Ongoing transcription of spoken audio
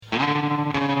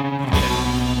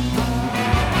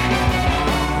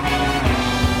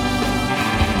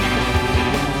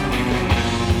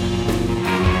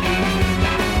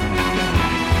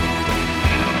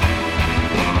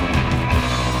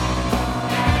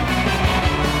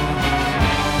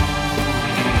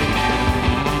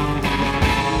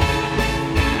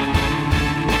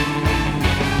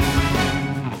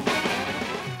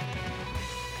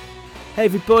Hey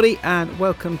everybody, and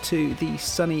welcome to the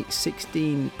Sunny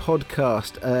 16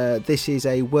 podcast. This is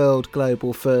a world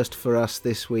global first for us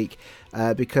this week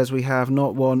because we have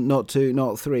not one, not two,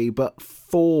 not three, but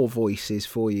 4 voices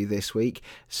for you this week.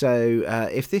 So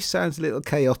if this sounds a little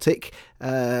chaotic,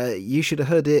 you should have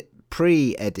heard it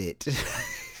pre-edit.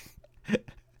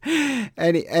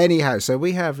 Anyhow, so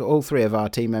we have all 3 of our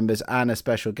team members and a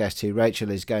special guest who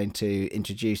Rachel is going to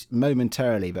introduce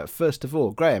momentarily. But first of all,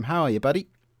 Graeme, how are you, buddy?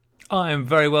 I'm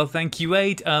very well, thank you,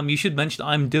 Wade. You should mention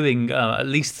I'm doing at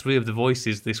least 3 of the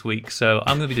voices this week, so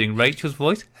I'm going to be doing Rachel's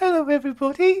voice. Hello,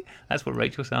 everybody. That's what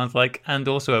Rachel sounds like, and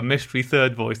also a mystery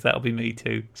third voice. That'll be me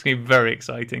too. It's going to be very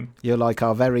exciting. You're like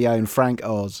our very own Frank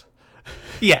Oz.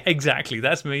 Yeah, exactly.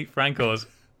 That's me, Frank Oz.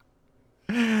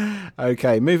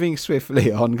 Okay, moving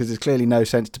swiftly on because there's clearly no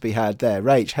sense to be had there.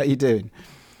 Rach, how you doing?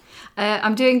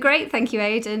 I'm doing great, thank you,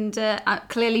 Aid. And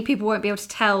clearly people won't be able to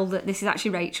tell that this is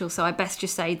actually Rachel, so I best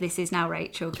just say this is now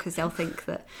Rachel because they'll think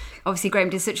that obviously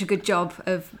Graeme did such a good job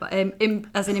of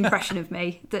as an impression of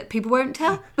me that people won't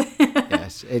tell.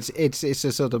 Yes, it's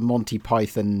a sort of Monty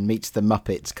Python meets the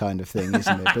Muppets kind of thing,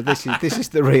 isn't it? But this is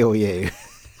the real you.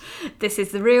 This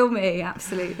is the real me,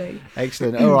 absolutely.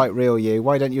 Excellent. All right, real you.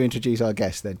 Why don't you introduce our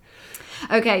guest then?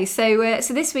 Okay,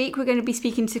 so this week we're going to be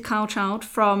speaking to Karl Child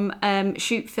from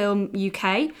Shoot Film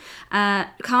UK.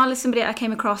 Karl is somebody I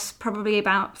came across probably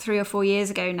about 3 or 4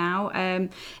 years ago now.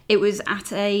 It was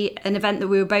at an event that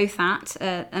we were both at,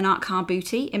 an art car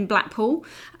booty in Blackpool,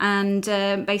 and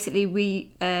basically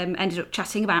we ended up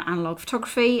chatting about analogue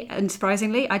photography. And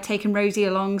surprisingly, I'd taken Rosie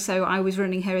along, so I was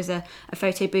running her as a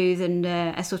photo booth and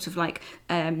a sort of like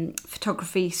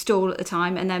photography stall at the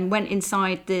time, and then went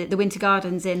inside the Winter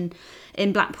Gardens in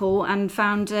Blackpool and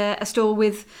found a stall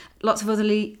with lots of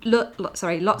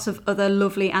other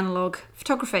lovely analogue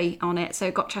photography on it.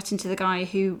 So got chatting to the guy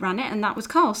who ran it, and that was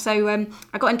Karl. So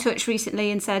I got in touch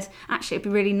recently and said, actually, it'd be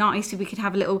really nice if we could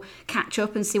have a little catch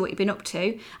up and see what you've been up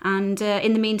to. And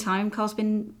in the meantime, Karl's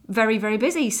been very, very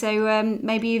busy. So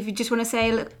maybe if you just want to say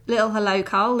a little hello,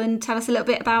 Karl, and tell us a little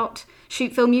bit about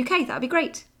Shoot Film UK, that'd be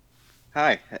great.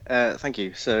 Hi, thank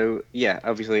you. So, yeah,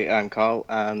 obviously I'm Karl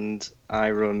and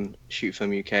I run Shoot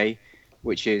Film UK,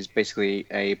 which is basically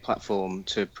a platform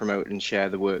to promote and share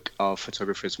the work of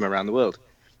photographers from around the world.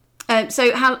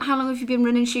 So how long have you been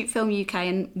running Shoot Film UK,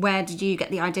 and where did you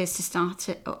get the ideas to start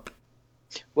it up?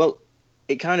 Well,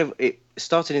 it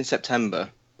started in September,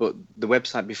 but the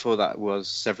website before that was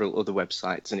several other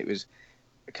websites, and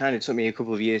it kind of took me a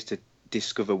couple of years to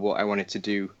discover what I wanted to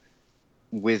do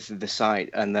with the site,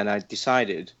 and then I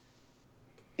decided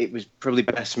it was probably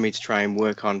best for me to try and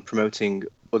work on promoting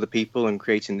other people and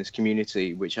creating this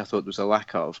community, which I thought was a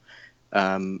lack of.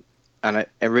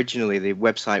 Originally the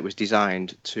website was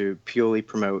designed to purely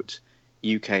promote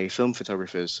UK film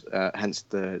photographers, hence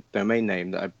the domain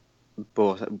name that I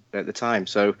bought at the time.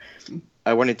 So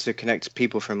I wanted to connect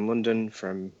people from London,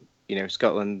 from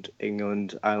Scotland,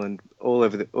 England, Ireland, all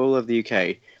over the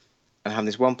UK, and have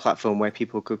this one platform where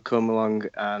people could come along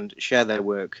and share their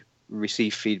work,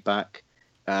 receive feedback,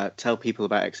 tell people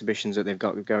about exhibitions that they've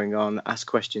got going on, ask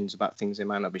questions about things they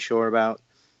might not be sure about.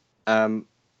 And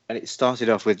it started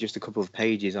off with just a couple of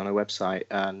pages on a website,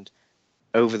 and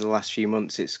over the last few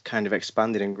months it's kind of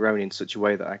expanded and grown in such a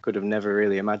way that I could have never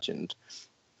really imagined.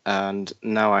 And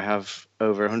now I have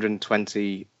over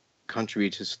 120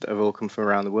 contributors that have all come from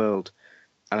around the world,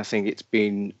 and I think it's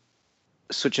been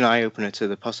such an eye-opener to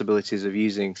the possibilities of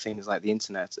using things like the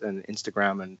internet and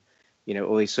Instagram and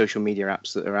all these social media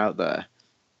apps that are out there,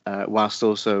 whilst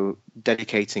also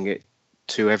dedicating it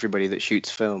to everybody that shoots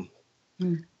film.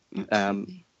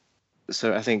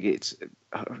 So I think it's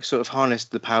sort of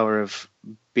harnessed the power of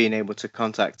being able to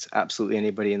contact absolutely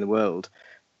anybody in the world,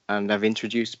 and I've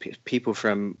introduced people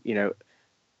from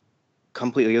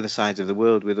completely other sides of the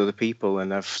world with other people,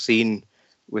 and I've seen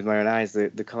with my own eyes the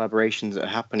collaborations that are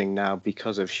happening now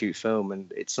because of Shoot Film, and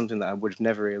it's something that I would have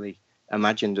never really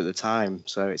imagined at the time.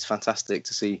 So it's fantastic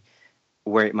to see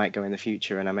where it might go in the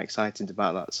future, and I'm excited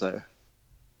about that. So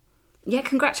Yeah,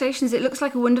 congratulations. It looks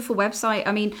like a wonderful website.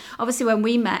 I mean, obviously when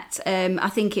we met, I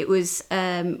think it was,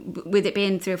 with it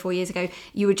being 3 or 4 years ago,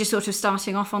 you were just sort of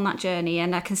starting off on that journey,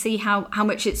 and I can see how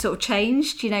much it's sort of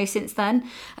changed, since then.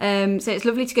 So it's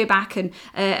lovely to go back,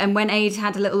 and when Aid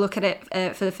had a little look at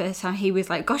it for the first time, he was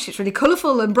like, gosh, it's really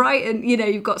colourful and bright, and,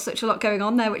 you've got such a lot going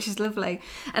on there, which is lovely.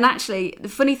 And actually, the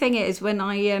funny thing is, when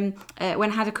I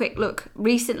had a quick look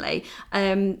recently,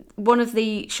 one of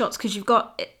the shots, because you've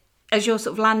got as your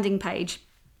sort of landing page,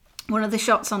 one of the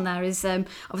shots on there is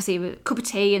obviously a cup of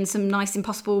tea and some nice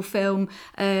Impossible film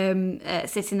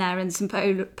sitting there, and some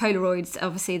Polaroids,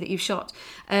 obviously, that you've shot.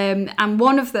 And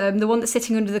one of them, the one that's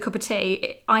sitting under the cup of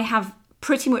tea, I have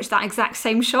pretty much that exact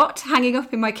same shot hanging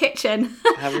up in my kitchen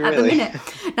Have you at the really? minute.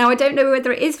 Now, I don't know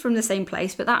whether it is from the same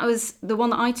place, but that was the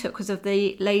one that I took was of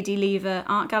the Lady Lever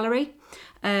Art Gallery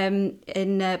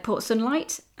in Port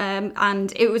Sunlight,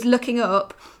 and it was looking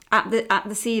up at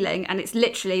the ceiling, and it's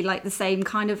literally like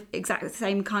exactly the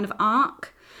same kind of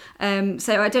arc.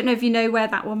 So I don't know if you know where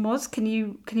that one was. Can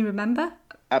you remember?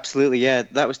 Absolutely, yeah.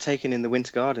 That was taken in the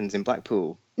Winter Gardens in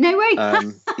Blackpool. No way.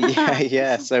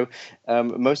 Yeah. So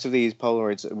most of these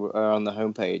Polaroids are on the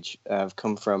homepage have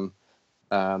come from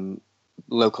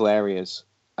local areas,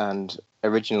 and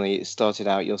originally it started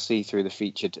out. You'll see through the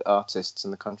featured artists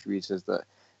and the contributors that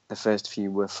the first few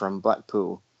were from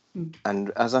Blackpool.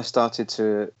 And as I started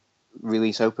to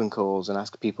release open calls and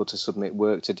ask people to submit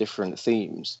work to different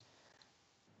themes,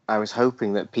 I was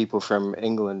hoping that people from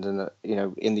England and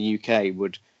in the UK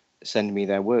would send me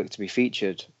their work to be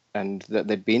featured, and that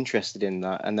they'd be interested in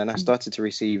that. And then I started to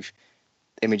receive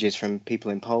images from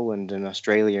people in Poland and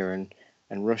Australia and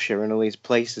Russia and all these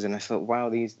places, and I thought, wow,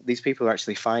 these people are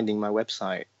actually finding my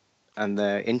website and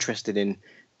they're interested in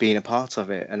being a part of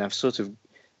it. And I've sort of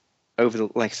over the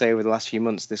last few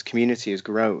months, this community has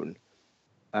grown.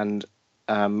 And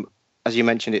as you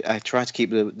mentioned, I try to keep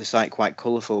the site quite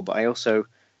colourful, but I also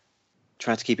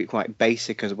try to keep it quite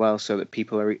basic as well, so that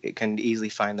people can easily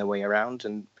find their way around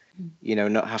and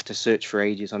not have to search for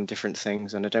ages on different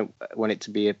things. And I don't want it to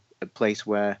be a place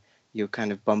where you're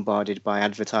kind of bombarded by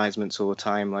advertisements all the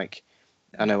time, like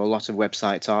I know a lot of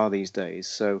websites are these days.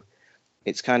 So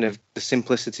it's kind of the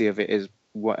simplicity of it is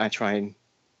what I try and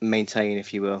maintain,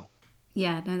 if you will.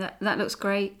 Yeah, no, that looks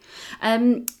great.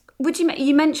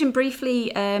 You mentioned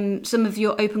briefly some of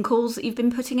your open calls that you've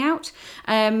been putting out.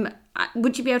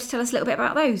 Would you be able to tell us a little bit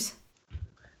about those?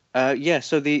 Yeah,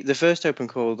 so the first open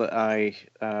call that I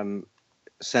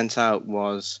sent out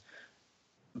was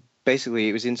basically,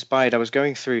 it was inspired. I was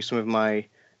going through some of my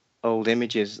old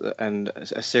images and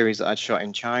a series that I'd shot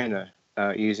in China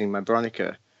using my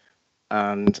Bronica.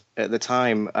 And at the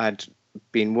time, I'd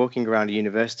been walking around a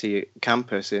university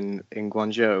campus in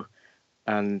Guangzhou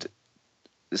and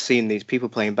seen these people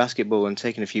playing basketball and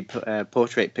taking a few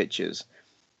portrait pictures.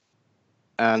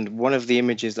 And one of the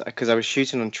images, because I was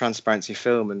shooting on transparency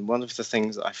film, and one of the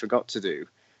things that I forgot to do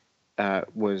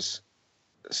was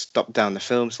stop down the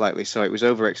film slightly, so it was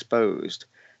overexposed.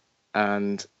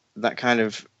 And that kind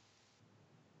of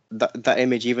that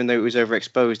image, even though it was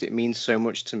overexposed, it means so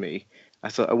much to me. I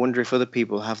thought, I wonder if other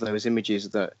people have those images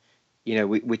that,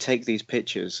 we take these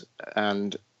pictures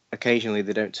and occasionally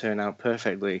they don't turn out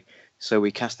perfectly, so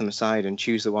we cast them aside and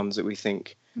choose the ones that we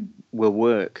think will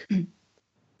work.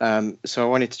 So I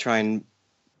wanted to try and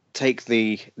take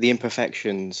the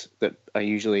imperfections that are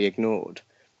usually ignored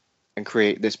and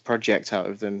create this project out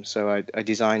of them. So I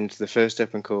designed the first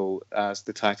open call as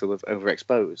the title of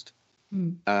Overexposed.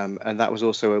 And that was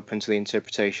also open to the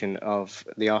interpretation of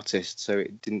the artist. So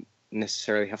it didn't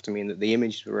necessarily have to mean that the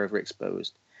images were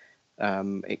overexposed.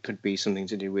 It could be something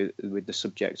to do with the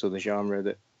subject or the genre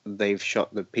that they've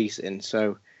shot the piece in.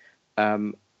 So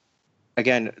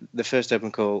again, the first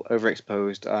open call,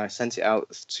 Overexposed, I sent it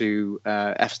out to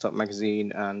F-Stop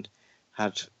magazine and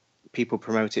had people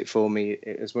promote it for me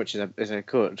as much as I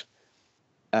could,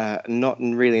 not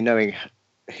really knowing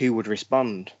who would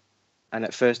respond. And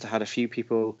at first I had a few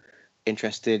people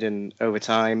interested, and over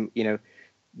time,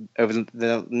 over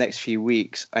the next few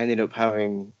weeks, I ended up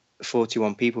having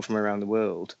 41 people from around the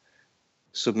world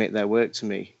submit their work to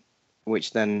me,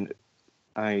 which then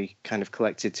I kind of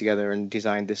collected together and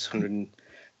designed this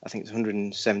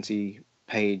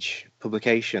 170-page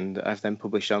publication that I've then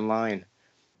published online.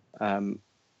 And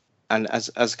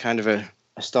as kind of a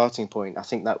starting point, I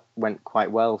think that went quite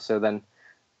well. So then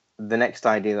the next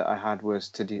idea that I had was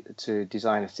to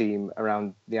design a theme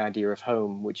around the idea of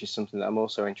home, which is something that I'm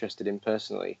also interested in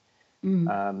personally,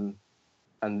 and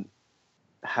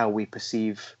how we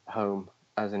perceive home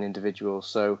as an individual.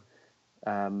 So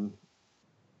again,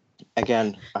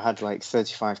 I had like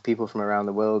 35 people from around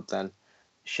the world then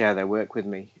share their work with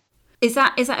me. Is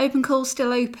that open call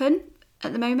still open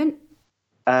at the moment?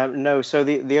 No, so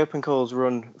the open calls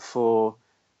run for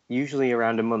usually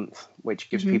around a month, which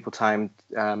gives people time.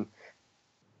 A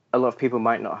lot of people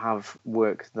might not have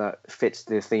work that fits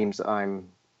the themes that I'm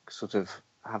sort of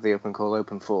have the open call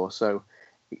open for. So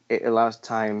it allows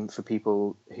time for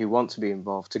people who want to be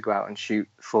involved to go out and shoot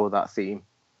for that theme.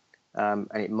 And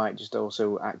it might just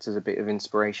also act as a bit of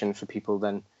inspiration for people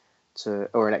then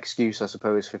or an excuse, I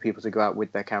suppose, for people to go out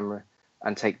with their camera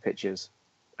and take pictures.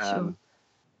 Sure.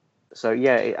 So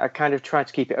yeah, I kind of try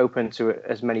to keep it open to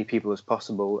as many people as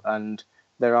possible, and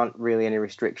there aren't really any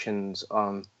restrictions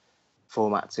on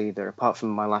formats either, apart from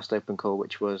my last open call,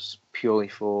 which was purely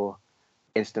for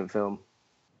instant film,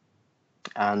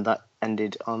 and that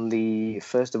ended on the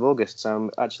 1st of August. So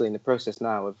I'm actually in the process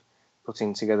now of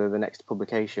putting together the next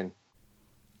publication.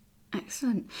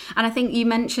 Excellent. And I think you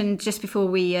mentioned just before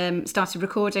we started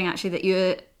recording, actually, that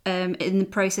you're in the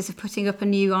process of putting up a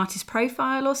new artist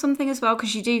profile or something as well,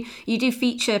 because you do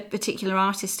feature particular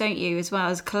artists, don't you, as well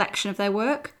as a collection of their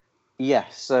work?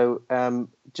 Yes. So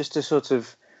just to sort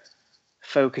of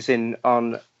focus in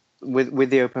on with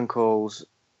the open calls,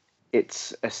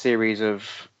 it's a series of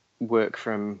work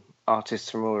from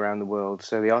artists from all around the world.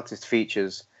 So the artist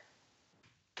features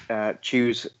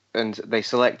choose and they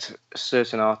select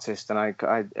certain artists, and I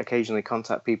occasionally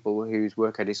contact people whose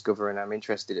work I discover and I'm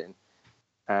interested in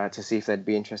to see if they'd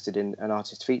be interested in an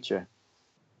artist feature.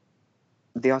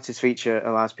 The artist feature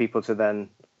allows people to then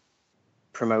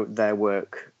promote their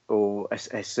work or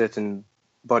a certain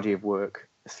body of work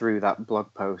through that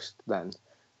blog post then.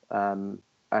 And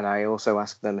I also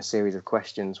ask them a series of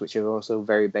questions, which are also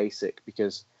very basic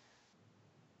because,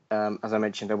 as I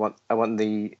mentioned, I want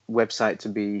the website to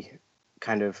be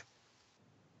kind of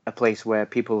a place where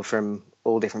people from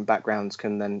all different backgrounds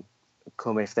can then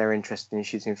come if they're interested in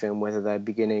shooting film, whether they're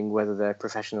beginning, whether they're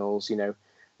professionals,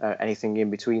 anything in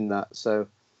between that. So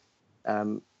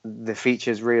the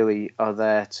features really are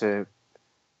there to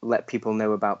let people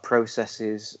know about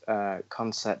processes,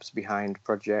 concepts behind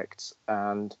projects,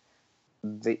 and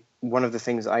one of the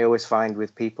things I always find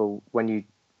with people when you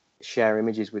share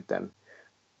images with them,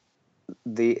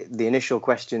 the initial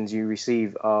questions you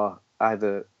receive are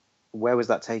either where was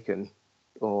that taken,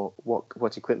 or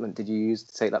what equipment did you use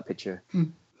to take that picture?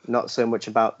 Not so much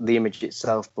about the image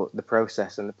itself, but the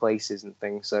process and the places and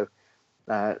things. So,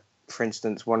 for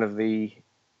instance, one of the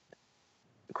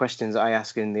questions I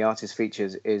ask in the artist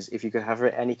features is, if you could have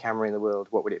any camera in the world,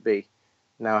 what would it be?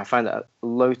 Now, I find that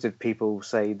loads of people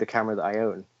say the camera that I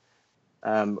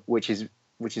own, which is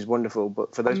wonderful.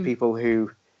 But for those people who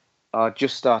are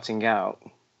just starting out,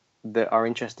 that are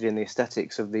interested in the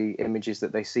aesthetics of the images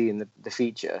that they see in the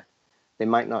feature, they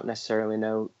might not necessarily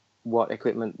know what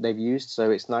equipment they've used.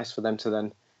 So it's nice for them to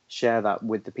then share that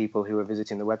with the people who are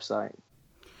visiting the website.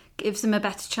 Gives them a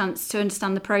better chance to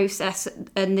understand the process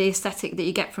and the aesthetic that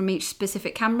you get from each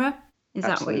specific camera. Is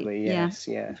Absolutely, that what yes,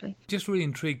 yeah. Just really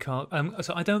intrigued, Karl.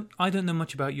 So I don't know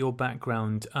much about your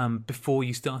background before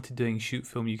you started doing Shoot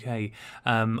Film UK.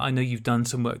 I know you've done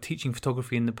some work teaching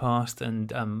photography in the past,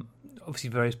 and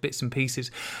obviously various bits and pieces.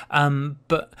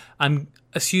 But I'm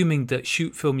assuming that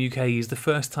Shoot Film UK is the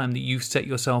first time that you've set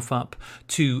yourself up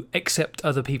to accept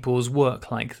other people's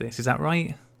work like this. Is that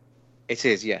right? It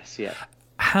is, yes, yeah.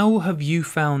 How have you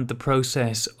found the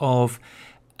process of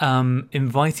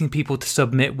inviting people to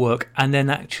submit work and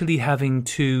then actually having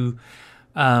to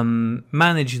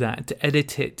manage that, to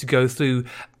edit it, to go through?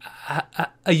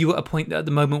 Are you at a point at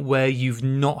the moment where you've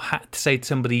not had to say to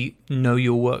somebody, no,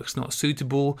 your work's not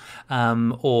suitable,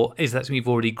 or is that something you've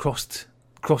already crossed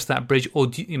that bridge? Or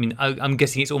I'm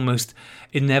guessing it's almost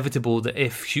inevitable that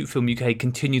if Shoot Film UK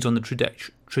continues on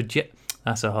the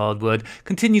that's a hard word,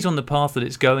 continues on the path that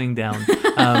it's going down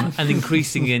and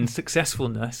increasing in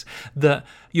successfulness, that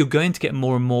you're going to get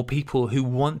more and more people who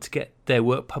want to get their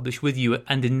work published with you,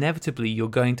 and inevitably you're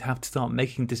going to have to start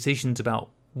making decisions about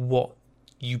what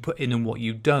you put in and what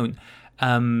you don't.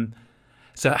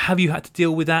 So have you had to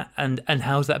deal with that, and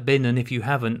how's that been? And if you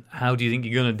haven't, how do you think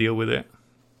you're going to deal with it?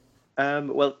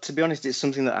 Well, to be honest, it's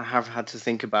something that I have had to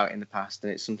think about in the past,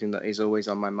 and it's something that is always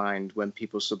on my mind when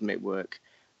people submit work.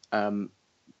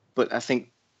 But I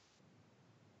think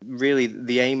really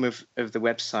the aim of the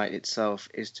website itself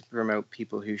is to promote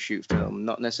people who shoot film,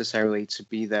 not necessarily to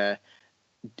be there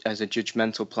as a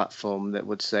judgmental platform that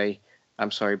would say,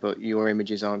 I'm sorry, but your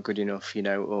images aren't good enough,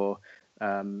 or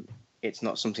it's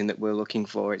not something that we're looking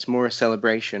for. It's more a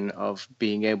celebration of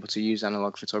being able to use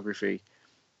analog photography,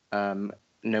 no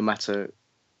matter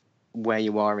where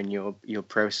you are in your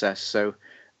process. So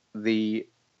the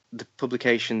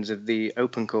publications of the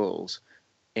open calls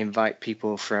invite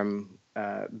people from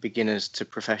beginners to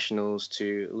professionals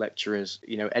to lecturers.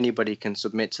 Anybody can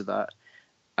submit to that,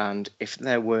 and if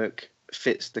their work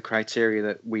fits the criteria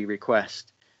that we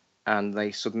request and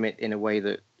they submit in a way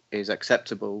that is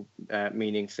acceptable,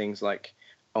 meaning things like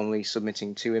only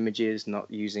submitting 2 images, not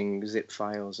using zip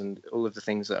files, and all of the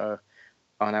things that are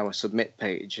on our submit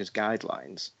page as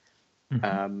guidelines,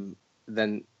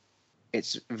 then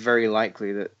it's very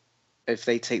likely that if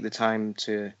they take the time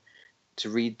to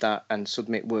read that and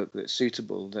submit work that's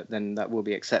suitable, then that will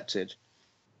be accepted.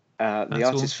 The That's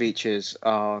all. artist features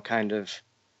are kind of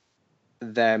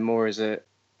there more as a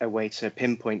way to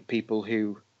pinpoint people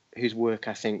whose work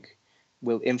I think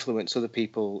will influence other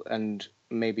people and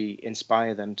maybe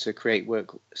inspire them to create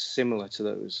work similar to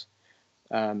those.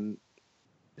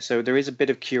 So there is a bit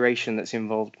of curation that's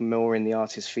involved more in the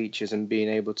artist features and being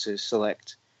able to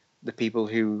select the people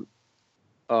who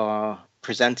are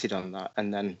presented on that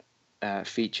and then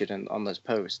featured on those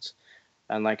posts.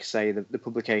 And like I say, the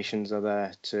publications are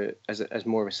there as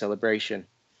more of a celebration.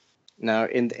 Now,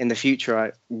 in the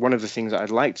future, one of the things that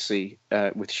I'd like to see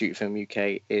with Shoot Film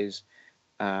UK is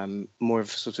more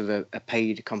of sort of a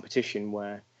paid competition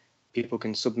where people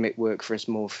can submit work for a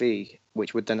small fee,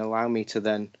 which would then allow me to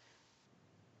then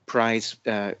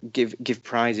give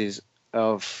prizes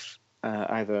of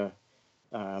either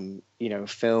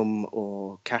film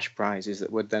or cash prizes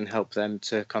that would then help them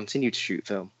to continue to shoot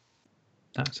film.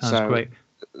 That sounds great.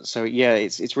 So yeah,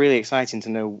 it's really exciting to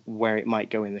know where it might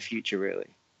go in the future, really.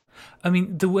 I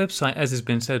mean, the website, as has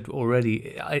been said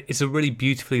already, it's a really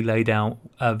beautifully laid out,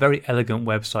 very elegant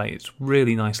website. It's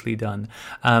really nicely done.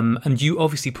 And you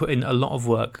obviously put in a lot of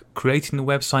work creating the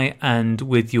website and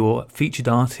with your featured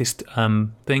artist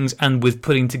things and with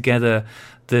putting together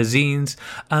the zines.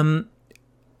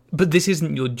 But this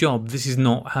isn't your job. This is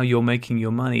not how you're making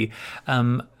your money.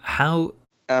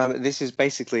 This is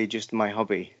basically just my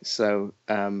hobby. So,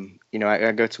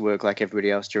 I go to work like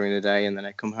everybody else during the day, and then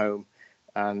I come home.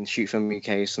 Shoot Film UK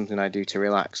is something I do to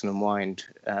relax and unwind.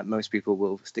 Most people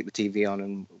will stick the TV on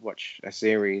and watch a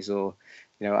series, or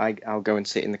I'll go and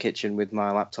sit in the kitchen with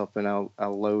my laptop and I'll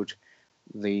load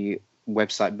the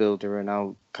website builder and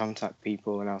I'll contact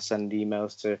people and I'll send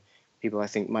emails to people I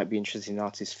think might be interested in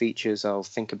artist features. I'll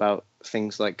think about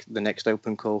things like the next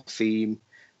open call theme,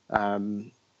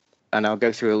 and I'll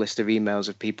go through a list of emails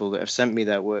of people that have sent me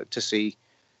their work to see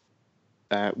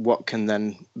what can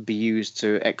then be used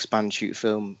to expand Shoot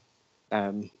Film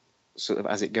sort of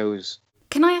as it goes.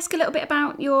 Can I ask a little bit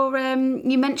about your,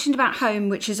 you mentioned about Home,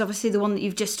 which is obviously the one that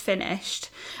you've just finished.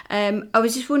 I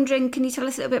was just wondering, can you tell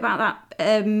us a little bit about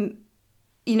that,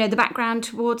 the background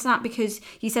towards that? Because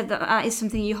you said that is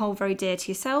something you hold very dear to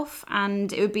yourself,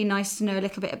 and it would be nice to know a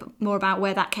little bit more about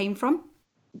where that came from.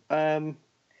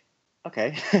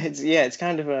 Okay. It's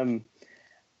kind of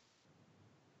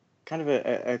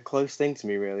a close thing to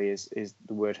me, really, is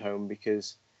the word home,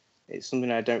 because it's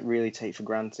something I don't really take for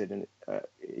granted. And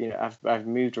I've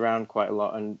moved around quite a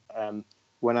lot, and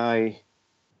when I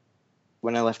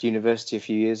left university a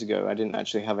few years ago, I didn't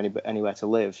actually have anywhere to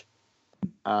live,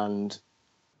 and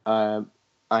I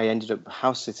ended up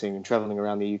house sitting and traveling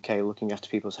around the UK looking after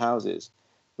people's houses,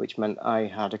 which meant I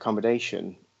had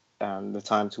accommodation and the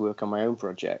time to work on my own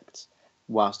projects,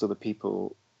 whilst other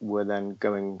people were then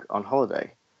going on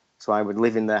holiday. So I would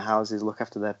live in their houses, look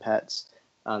after their pets,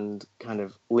 and kind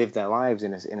of live their lives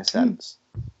in a sense.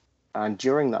 And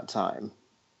during that time,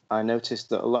 I noticed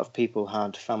that a lot of people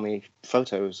had family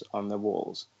photos on their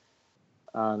walls.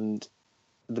 And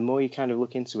the more you kind of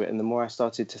look into it, and the more I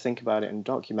started to think about it and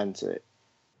document it,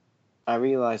 I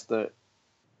realized that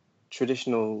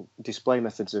traditional display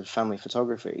methods of family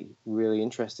photography really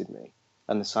interested me,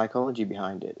 and the psychology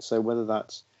behind it. So whether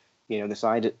that's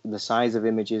the size of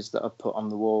images that are put on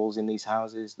the walls in these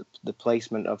houses, the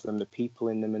placement of them, the people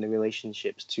in them, and the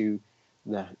relationships to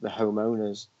the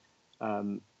homeowners.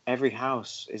 Every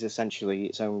house is essentially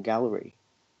its own gallery,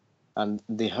 and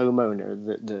the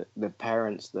homeowner, the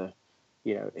parents,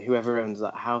 whoever owns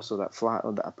that house or that flat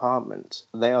or that apartment,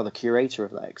 they are the curator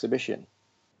of that exhibition,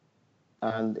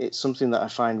 and it's something that I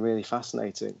find really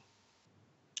fascinating.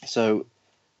 So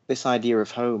this idea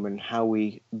of home and how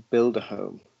we build a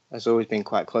home has always been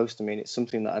quite close to me, and it's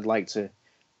something that I'd like to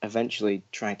eventually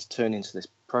try to turn into this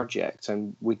project.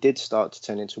 And we did start to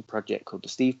turn into a project called the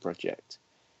Steve Project,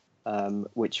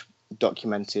 which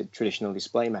documented traditional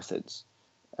display methods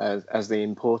as the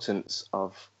importance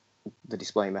of the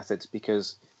display methods,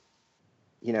 because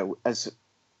as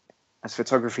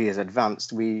photography has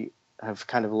advanced, we have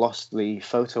kind of lost the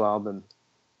photo album,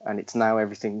 and it's now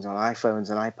everything's on iPhones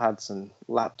and iPads and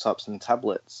laptops and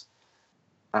tablets.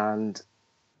 And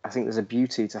I think there's a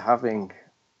beauty to having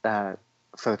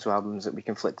photo albums that we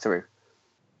can flick through.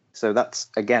 So that's,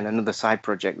 again, another side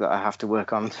project that I have to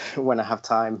work on when I have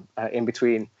time in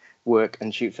between work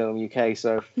and Shoot Film UK.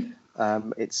 So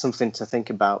it's something to think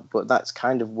about. But that's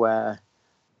kind of where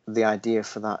the idea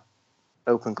for that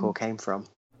open call came from.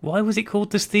 Why was it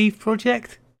called the Steve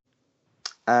Project?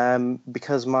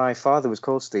 Because my father was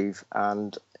called Steve,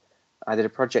 and I did a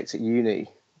project at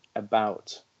uni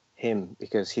about him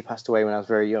because he passed away when I was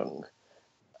very young.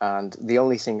 and the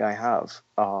only thing I have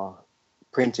are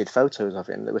printed photos of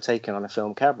him that were taken on a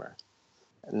film camera.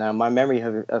 Now, my memory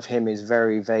of him is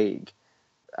very vague,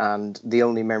 and the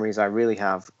only memories I really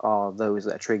have are those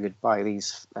that are triggered by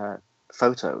these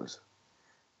photos.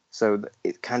 So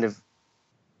it kind of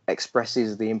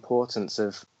expresses the importance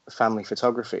of family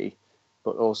photography,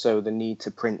 but also the need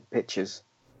to print pictures.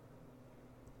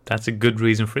 That's a good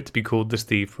reason for it to be called the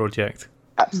Steve Project.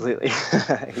 Absolutely.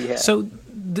 Yeah. So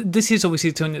this is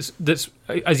obviously something that's,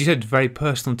 as you said, very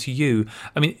personal to you.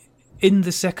 I mean, in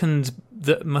the seconds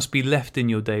that must be left in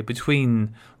your day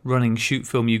between running Shoot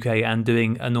Film UK and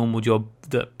doing a normal job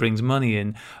that brings money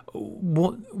in,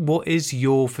 what is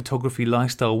your photography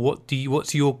lifestyle?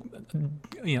 What's your,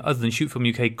 other than Shoot Film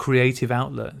UK, creative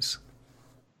outlets?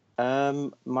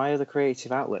 My other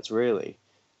creative outlets really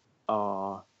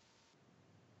are,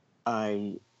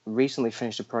 I recently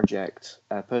finished a project,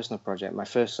 a personal project, my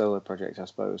first solo project, I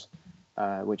suppose,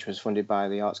 which was funded by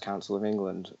the Arts Council of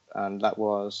England, and that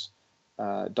was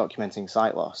documenting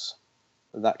sight loss.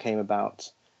 That came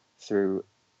about through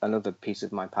another piece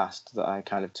of my past that I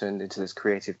kind of turned into this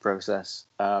creative process.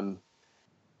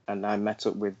 And I met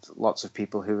up with lots of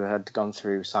people who had gone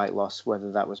through sight loss,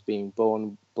 whether that was being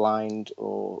born blind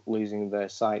or losing their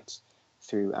sight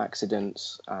through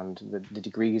accidents, and the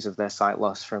degrees of their sight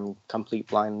loss from complete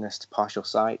blindness to partial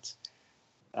sight.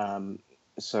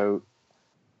 So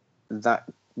that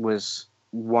was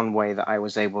one way that I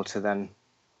was able to then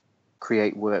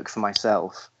create work for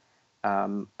myself.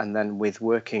 And then with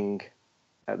working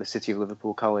at the City of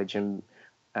Liverpool College and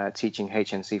teaching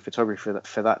HNC photography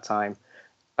for that time,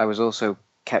 I was also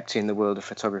kept in the world of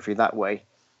photography that way.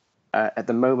 At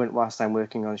the moment, whilst I'm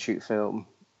working on Shoot Film,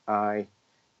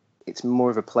 it's more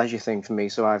of a pleasure thing for me.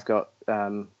 So I've got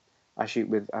an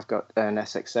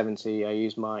SX70. I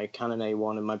use my Canon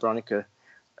A1 and my Bronica,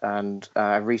 and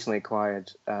I recently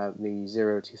acquired the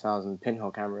 0-2000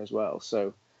 pinhole camera as well.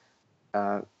 So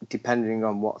depending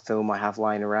on what film I have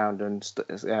lying around and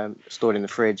stored in the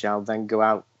fridge, I'll then go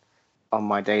out on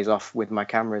my days off with my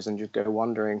cameras and just go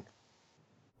wandering.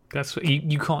 That's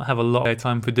you can't have a lot of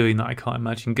time for doing that. I can't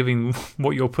imagine, given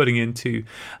what you're putting into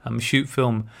Shoot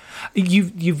Film.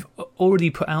 You've already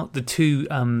put out the 2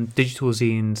 digital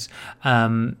zines.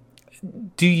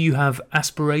 Do you have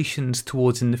aspirations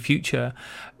towards in the future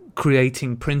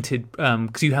creating printed?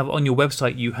 Because you have on your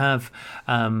website, you have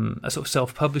a sort of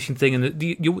self-publishing thing, and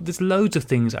there's loads of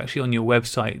things actually on your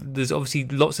website. There's obviously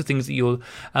lots of things that you're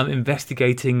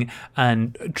investigating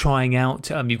and trying out.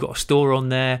 You've got a store on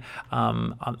there.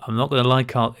 I'm not going to lie,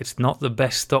 Karl, it's not the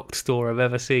best stocked store I've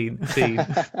ever seen. Do you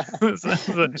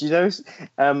know?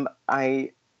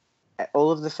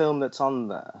 All of the film that's on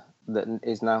there that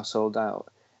is now sold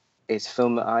out is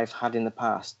film that I've had in the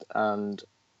past and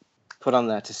put on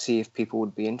there to see if people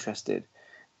would be interested.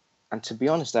 And to be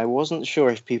honest, I wasn't sure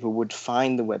if people would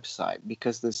find the website,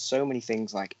 because there's so many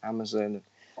things like Amazon,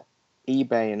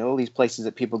 eBay, and all these places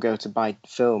that people go to buy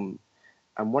film.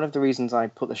 And one of the reasons I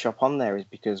put the shop on there is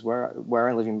because where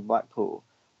I live in Blackpool,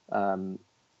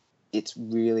 it's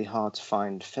really hard to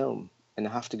find film, and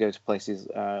I have to go to places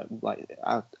like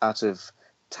out of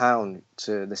town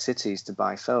to the cities to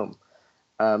buy film.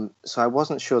 So I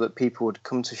wasn't sure that people would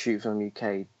come to Shoot Film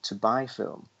UK to buy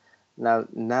film. Now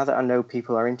that I know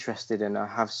people are interested and I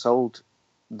have sold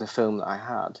the film that I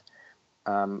had,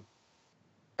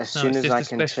 as soon as I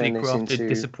can turn this into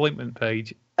disappointment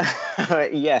page.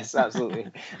 Yes,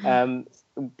 absolutely.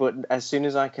 But as soon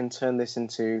as I can turn this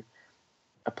into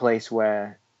a place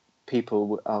where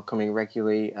people are coming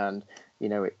regularly, and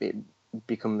it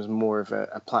becomes more of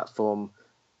a platform,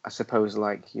 I suppose,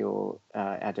 like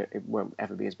it won't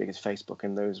ever be as big as Facebook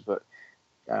and those, but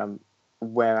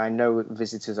where I know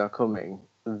visitors are coming,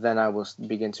 then I will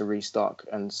begin to restock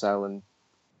and sell and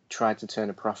try to turn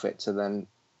a profit to then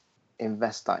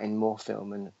invest that in more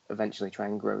film and eventually try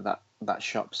and grow that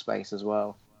shop space as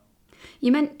well.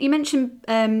 You mentioned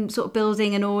sort of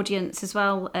building an audience as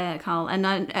well, Karl, and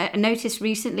I noticed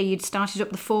recently you'd started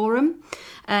up the forum,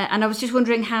 and I was just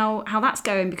wondering how that's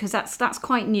going, because that's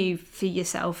quite new for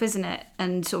yourself, isn't it?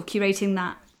 And sort of curating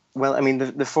that. Well, I mean,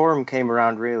 the forum came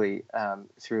around really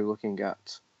through looking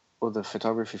at other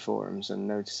photography forums and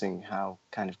noticing how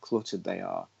kind of cluttered they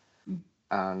are.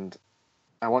 And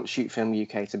I want Shoot Film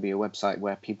UK to be a website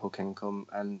where people can come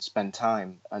and spend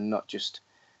time and not just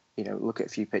look at a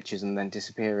few pictures and then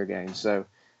disappear again. So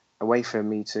a way for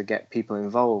me to get people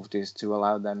involved is to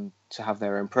allow them to have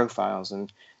their own profiles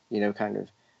and, kind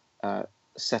of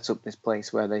set up this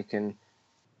place where they can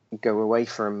go away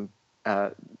from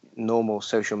normal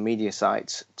social media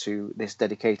sites to this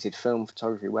dedicated film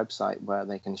photography website where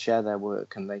they can share their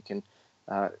work and they can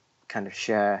kind of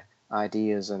share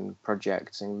ideas and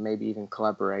projects and maybe even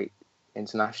collaborate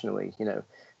internationally.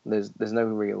 There's no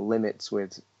real limits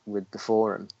with the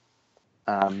forum.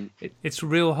 It's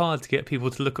real hard to get people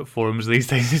to look at forums these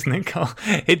days, isn't it, Carl?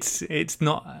 It's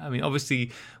not. I mean,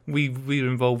 obviously, we were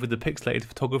involved with the Pixelated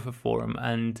Photographer Forum,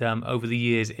 and over the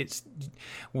years, it's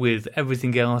with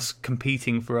everything else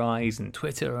competing for eyes, and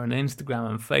Twitter and Instagram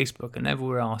and Facebook and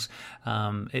everywhere else,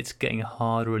 it's getting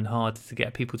harder and harder to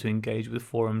get people to engage with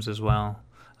forums as well.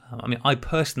 I mean, I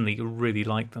personally really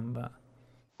like them,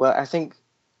 but I think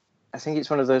it's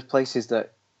one of those places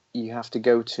that you have to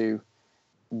go to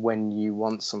when you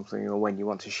want something or when you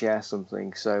want to share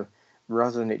something. So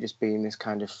rather than it just being this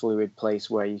kind of fluid place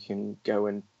where you can go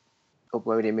and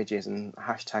upload images and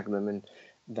hashtag them and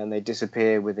then they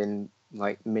disappear within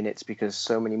like minutes because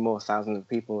so many more thousands of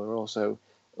people are also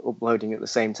uploading at the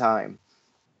same time.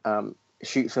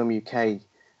 Shoot Film UK,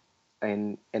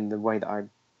 in the way that I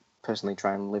personally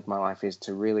try and live my life, is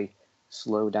to really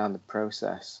slow down the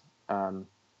process and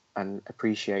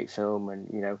appreciate film.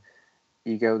 And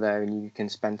you go there and you can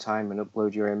spend time and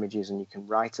upload your images and you can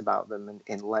write about them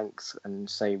in length and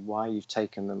say why you've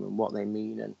taken them and what they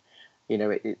mean. And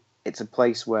it's a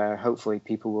place where hopefully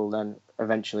people will then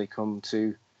eventually come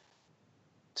to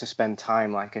spend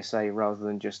time, like I say, rather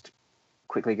than just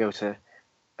quickly go to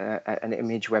an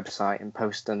image website and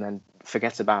post and then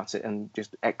forget about it and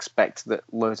just expect that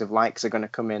loads of likes are going to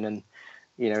come in. And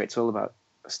it's all about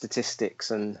statistics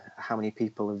and how many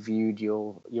people have viewed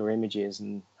your images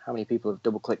and how many people have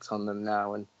double clicked on them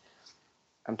now. And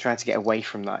I'm trying to get away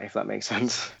from that, if that makes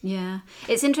sense. Yeah,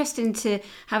 it's interesting to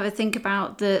have a think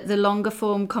about the longer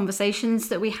form conversations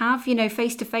that we have.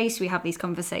 Face to face, we have these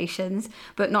conversations,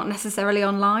 but not necessarily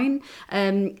online.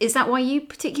 Is that why you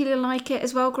particularly like it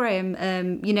as well, Graeme?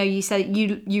 You said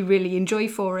you really enjoy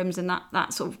forums, and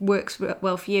that sort of works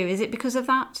well for you. Is it because of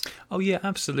that? Oh yeah,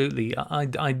 absolutely.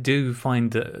 I do find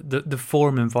that the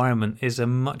forum environment is a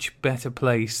much better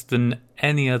place than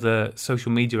any other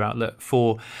social media outlet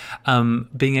for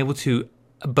being able to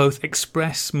both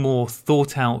express more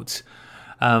thought out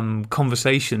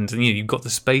conversations, and you've got the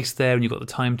space there and you've got the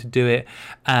time to do it,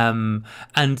 and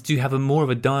to have more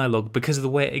of a dialogue because of the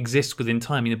way it exists within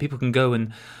time. People can go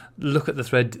and look at the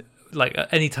thread like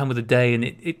at any time of the day, and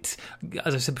it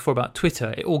as I said before about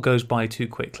Twitter, it all goes by too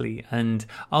quickly, and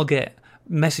I'll get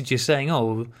messages saying,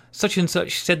 oh, such and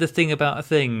such said the thing about a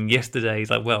thing yesterday. It's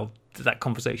like, well, that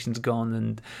conversation's gone.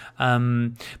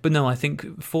 And but no, I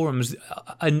think forums,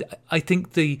 and I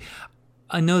think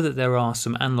I know that there are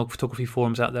some analog photography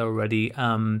forums out there already.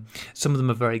 Some of them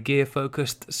are very gear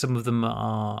focused. Some of them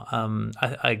are,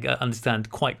 I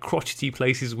understand, quite crotchety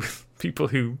places with people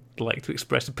who like to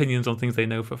express opinions on things they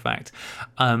know for a fact.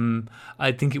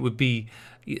 I think it would be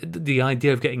the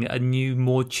idea of getting a new,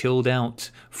 more chilled out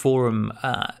forum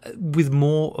with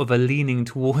more of a leaning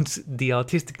towards the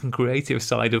artistic and creative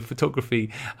side of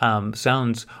photography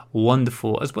sounds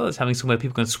wonderful, as well as having somewhere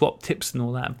people can swap tips and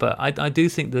all that. But I do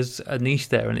think there's a niche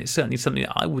there, and it's certainly something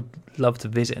that I would love to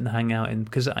visit and hang out in,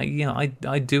 because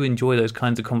I do enjoy those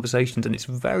kinds of conversations, and it's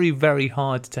very, very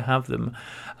hard to have them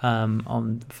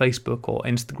on Facebook or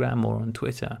Instagram or on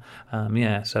Twitter.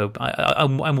 So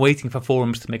I'm waiting for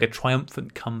forums to make a triumphant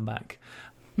comeback.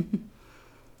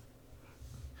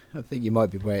 I think you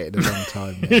might be waiting a long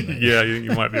time there, Yeah,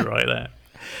 you might be right there.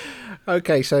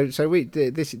 Okay, so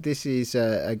this is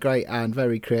a great and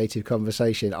very creative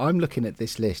conversation. I'm looking at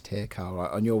this list here, Karl,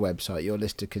 on your website, your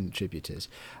list of contributors,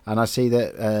 and I see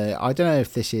that I don't know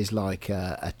if this is like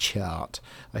a chart.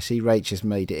 I see Rachel's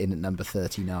made it in at number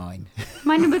 39.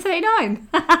 My number 39.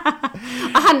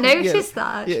 I hadn't noticed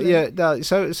that. Actually. No,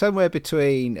 so somewhere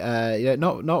between,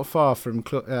 not far from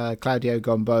Claudio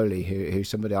Gomboli, who's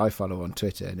somebody I follow on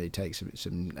Twitter, and who takes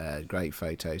some great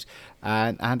photos,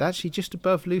 and actually just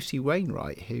above Lucy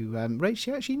Wainwright, who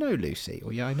Rachel, you actually know Lucy,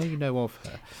 or I know you know of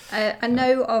her. I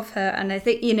know of her, and I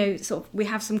think sort of we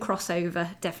have some crossover,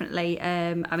 definitely.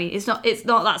 I mean, it's not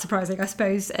that surprising, I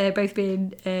suppose. Both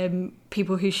being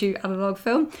people who shoot analog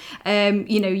film,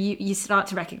 you start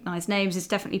to recognise names. It's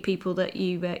definitely people that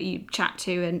you chat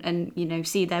to and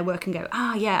see their work and go,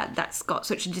 yeah, that's got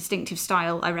such a distinctive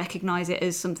style. I recognise it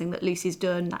as something that Lucy's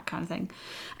done, that kind of thing.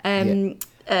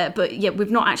 But yeah,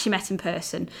 we've not actually met in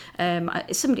person.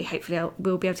 Somebody hopefully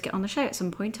will be able to get on the show at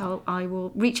some point. I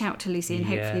will reach out to Lucy and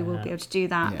hopefully we'll be able to do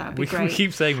that. That would be great. We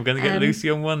keep saying we're going to get Lucy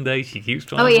on one day. She keeps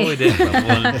trying to avoid it.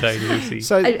 One day, Lucy.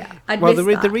 So,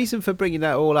 the reason for bringing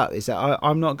that all up is that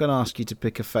I'm not going to ask you to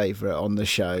pick a favourite on the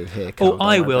show here, Karl.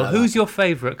 I will. Who's your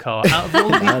favourite, Karl? Out of all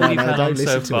the people you've had on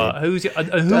so far, who's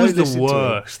the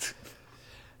worst?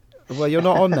 Well, you're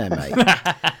not on there, mate.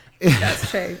 That's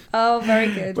true. Oh,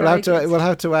 very good. We'll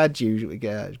have to add you,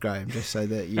 Graeme, just so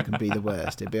that you can be the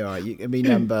worst. It'd be all right. You can be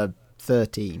number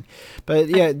 13. But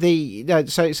yeah,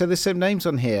 so there's some names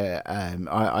on here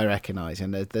I recognise,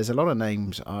 and there's a lot of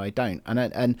names I don't.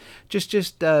 And just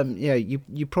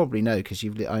you probably know, because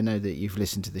I know that you've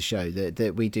listened to the show,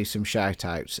 that we do some shout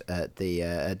outs at the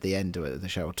end of the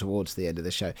show, or towards the end of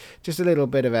the show. Just a little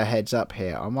bit of a heads up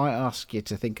here. I might ask you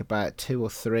to think about 2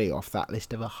 or 3 off that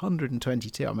list of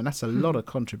 122. I mean, that's a lot of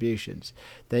contributions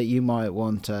that you might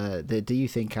want. Do you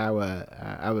think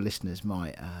our listeners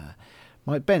might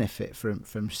benefit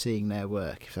from seeing their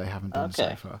work if they haven't done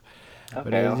so far?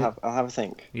 Okay, I'll have a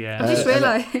think. Yeah,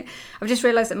 I've just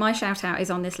realised that my shout out is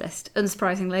on this list,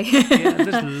 unsurprisingly. Yeah,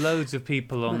 there's loads of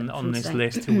people on this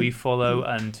list who we follow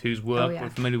and whose work we're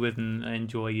familiar with and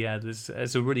enjoy. Yeah,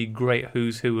 there's a really great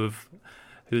who's who of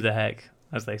who the heck,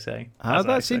 as they say.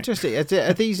 That's interesting.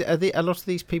 A lot of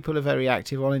these people are very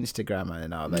active on Instagram,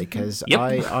 aren't they? Because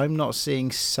I'm not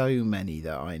seeing so many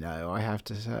that I know, I have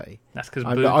to say. That's because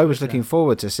I was looking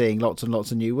forward to seeing lots and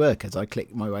lots of new work as I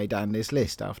click my way down this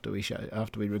list after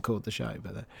we record the show.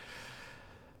 But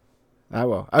oh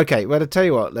well, okay. Well, I'll tell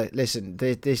you what. Listen,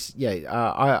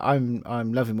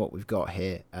 I'm loving what we've got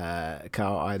here,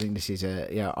 Karl. I think this is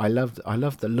I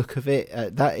love the look of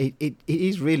it. That it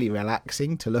is really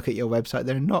relaxing to look at your website.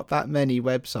 There are not that many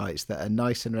websites that are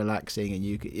nice and relaxing, and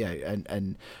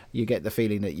and you get the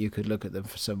feeling that you could look at them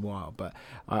for some while. But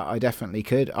I definitely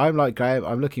could. I'm like Graeme.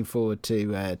 I'm looking forward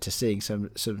to seeing some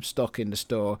stock in the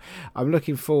store. I'm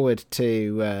looking forward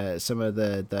to some of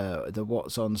the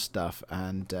what's on stuff,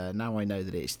 and now I know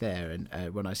that it's there,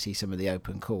 and when I see some of the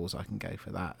open calls, I can go for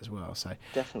that as well. So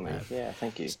definitely,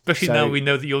 thank you. Especially now we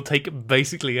know that you'll take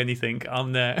basically anything.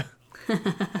 I'm there.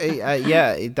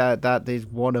 That is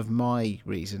one of my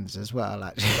reasons as well,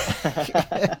 actually.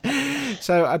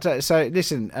 So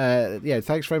listen,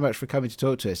 thanks very much for coming to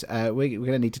talk to us. We're going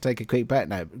to need to take a quick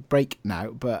break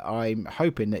now, but I'm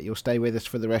hoping that you'll stay with us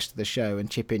for the rest of the show and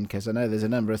chip in, because I know there's a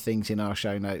number of things in our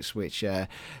show notes which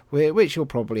you'll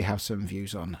probably have some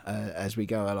views on as we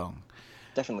go along.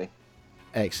 Definitely.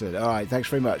 Excellent. All right, thanks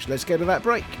very much. Let's go to that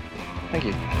break. Thank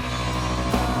you.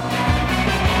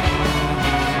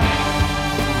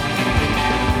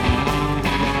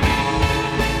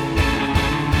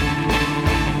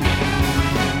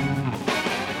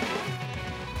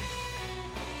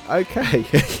 Okay.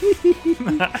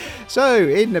 So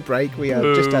in the break, we have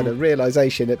just had a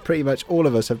realisation that pretty much all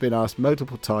of us have been asked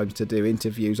multiple times to do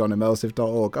interviews on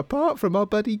immersive.org, apart from our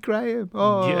buddy Graeme.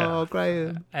 Oh, yeah.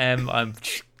 Graeme. I'm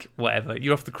whatever.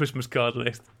 You're off the Christmas card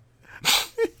list.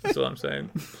 That's what I'm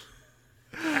saying.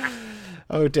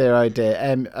 Oh dear.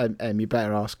 You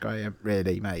better ask Graeme,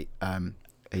 really, mate.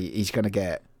 He's going to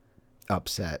get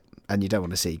upset, and you don't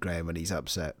want to see Graeme when he's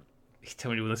upset. You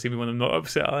don't really want to see me when I'm not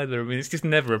upset either. I mean, it's just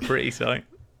never a pretty sight.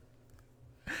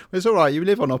 It's all right. You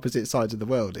live on opposite sides of the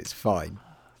world. It's fine.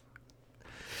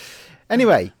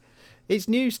 Anyway, it's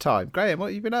news time. Graeme, what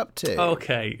have you been up to?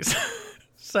 Okay.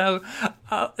 So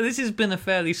this has been a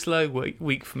fairly slow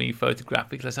week for me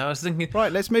photographically. So I was thinking,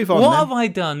 right, let's move on. What have I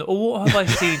done, or what have I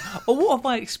seen, or what have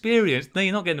I experienced? No,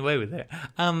 you're not getting away with it.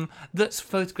 That's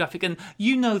photographic, and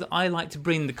you know that I like to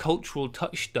bring the cultural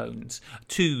touchstones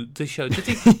to the show. To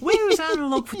think, where is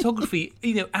analogue photography,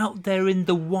 out there in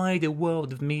the wider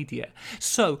world of media?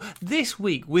 So this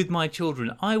week with my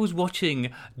children, I was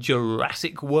watching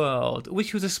Jurassic World,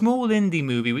 which was a small indie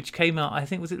movie which came out, I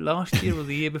think, was it last year or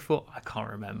the year before? I can't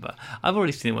remember. I've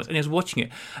already seen it once, and I was watching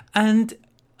it, and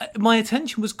my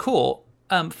attention was caught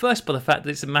first by the fact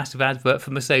that it's a massive advert for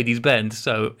Mercedes-Benz,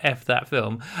 so F that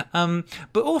film,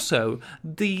 but also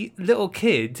the little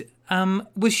kid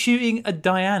was shooting a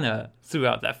Diana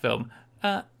throughout that film.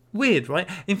 Weird, right?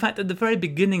 In fact, at the very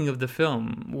beginning of the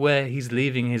film, where he's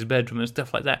leaving his bedroom and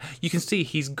stuff like that, you can see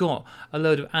he's got a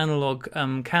load of analogue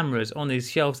cameras on his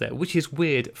shelves there, which is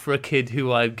weird for a kid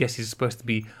who I guess is supposed to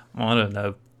be, I don't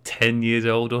know, 10 years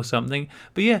old or something.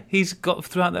 But yeah, he's got,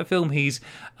 throughout that film, he's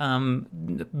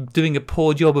doing a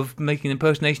poor job of making an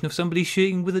impersonation of somebody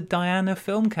shooting with a Diana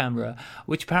film camera,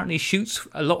 which apparently shoots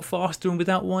a lot faster and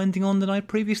without winding on than I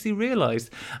previously realised.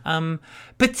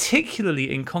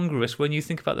 Particularly incongruous when you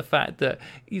think about the fact that,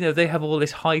 they have all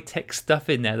this high-tech stuff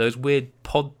in there, those weird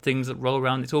pod things that roll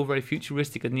around. It's all very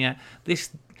futuristic, and yet this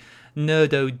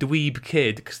nerdo dweeb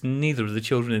kid, because neither of the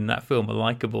children in that film are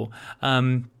likeable,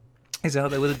 is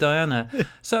out there with a Diana.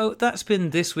 So that's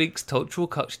been this week's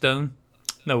Tultural Touchstone.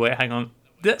 No, wait, hang on.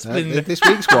 That's been this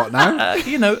week's what now?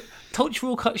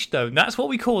 Tultural Touchstone. That's what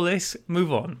we call this.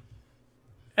 Move on.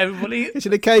 Everybody. It's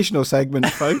an occasional segment,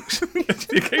 folks. It's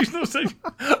the occasional segment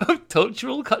of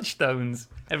Tultural Touchstones.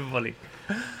 Everybody.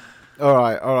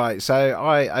 All right. So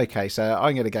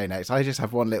I'm going to go next. I just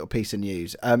have one little piece of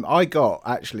news. I got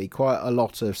actually quite a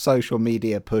lot of social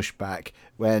media pushback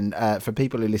when, for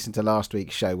people who listened to last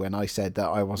week's show, when I said that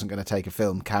I wasn't going to take a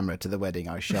film camera to the wedding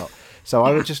I shot. So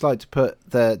I would just like to put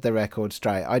the record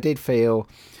straight. I did feel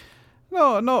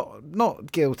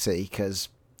not guilty, because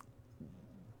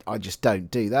I just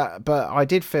don't do that, but I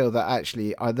did feel that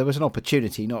actually there was an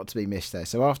opportunity not to be missed there.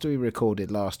 So after we recorded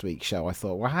last week's show, I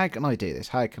thought, well, how can I do this?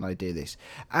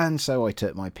 And so I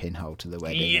took my pinhole to the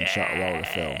wedding and shot a roll of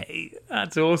film.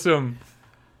 That's awesome.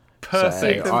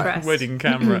 Perfect wedding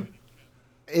camera.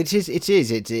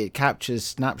 It captures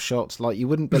snapshots like you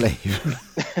wouldn't believe.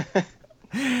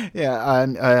 Yeah,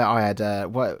 I had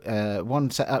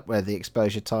one set up where the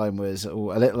exposure time was a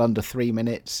little under 3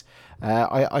 minutes.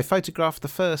 I photographed the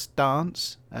first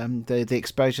dance. The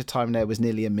exposure time there was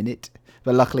nearly a minute,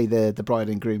 but luckily the bride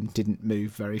and groom didn't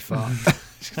move very far.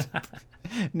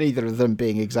 Neither of them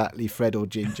being exactly Fred or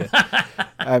Ginger.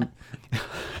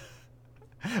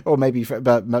 Or maybe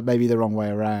the wrong way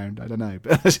around. I don't know.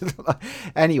 But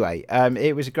anyway,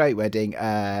 it was a great wedding,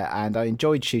 and I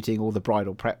enjoyed shooting all the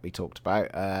bridal prep we talked about,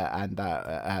 and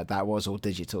that was all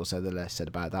digital, so the less said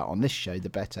about that on this show, the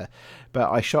better.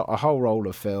 But I shot a whole roll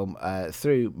of film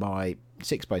through my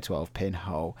 6x12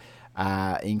 pinhole,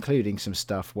 including some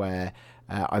stuff where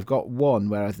I've got one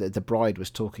where the bride was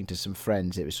talking to some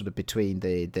friends. It was sort of between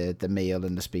the meal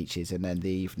and the speeches, and then the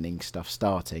evening stuff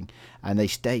starting, and they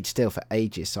stayed still for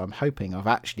ages. So I'm hoping I've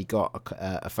actually got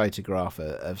a photograph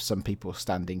of some people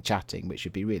standing chatting, which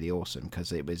would be really awesome,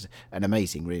 because it was an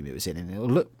amazing room it was in, and it'll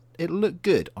look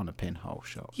good on a pinhole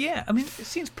shot. Yeah, I mean, it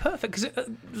seems perfect, because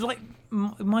like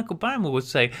Michael Barrymore would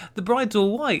say, the bride's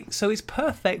all white, so it's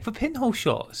perfect for pinhole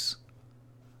shots.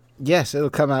 Yes, it'll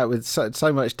come out with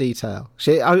so much detail.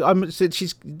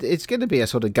 It's going to be a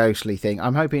sort of ghostly thing.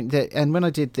 I'm hoping that. And when I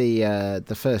did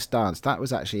the first dance, that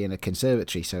was actually in a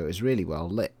conservatory, so it was really well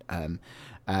lit.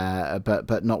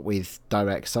 But not with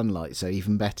direct sunlight, so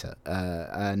even better.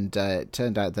 And it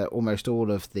turned out that almost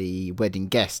all of the wedding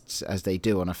guests, as they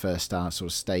do on a first dance, sort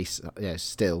of stay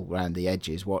still around the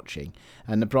edges watching.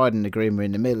 And the bride and the groom were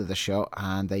in the middle of the shot,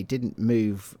 and they didn't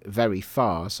move very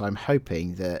far. So I'm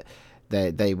hoping that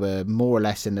they were more or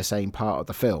less in the same part of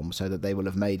the film, so that they will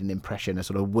have made an impression, a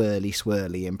sort of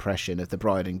swirly impression of the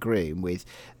bride and groom, with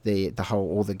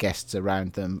all the guests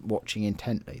around them watching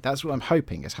intently. That's what I'm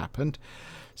hoping has happened.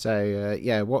 So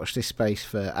watch this space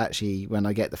for actually when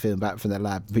I get the film back from the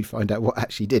lab, we find out what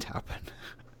actually did happen.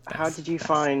 How did you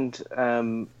find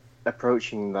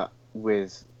approaching that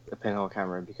with a pinhole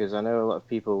camera? Because I know a lot of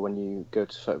people, when you go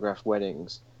to photograph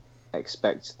weddings,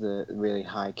 expect the really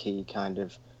high key kind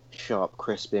of sharp,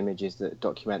 crisp images that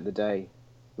document the day.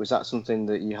 Was that something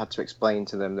that you had to explain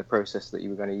to them, the process that you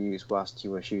were going to use whilst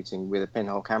you were shooting with a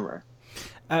pinhole camera?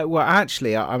 Well,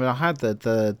 actually, I had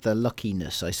the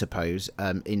luckiness, I suppose,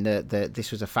 in that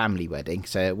this was a family wedding,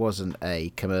 so it wasn't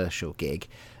a commercial gig.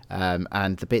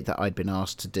 And the bit that I'd been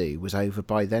asked to do was over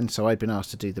by then, so I'd been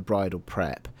asked to do the bridal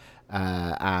prep.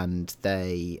 And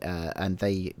the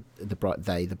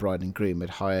bride and groom had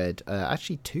hired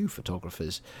actually 2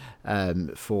 photographers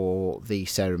for the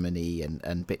ceremony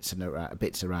and bits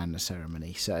around the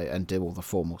ceremony, so, and do all the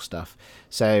formal stuff.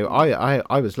 So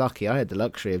I was lucky. I had the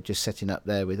luxury of just sitting up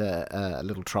there with a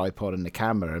little tripod and the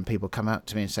camera, and people come up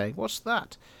to me and say, "What's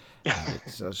that?"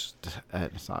 It's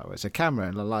a camera,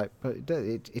 and I'm like, "But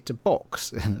it's a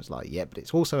box." And it's like, "Yeah, but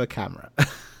it's also a camera."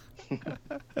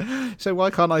 So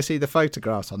why can't I see the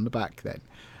photographs on the back then?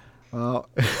 Well,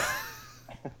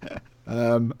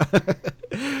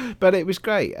 but it was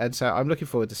great, and so I'm looking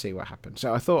forward to see what happens.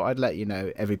 So I thought I'd let you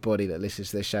know, everybody that listens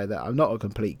to this show, that I'm not a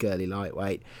complete girly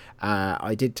lightweight.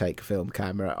 I did take a film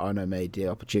camera, and I made the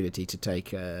opportunity to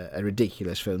take a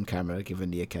ridiculous film camera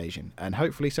given the occasion, and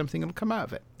hopefully something will come out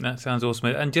of it. That sounds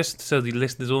awesome. And just so the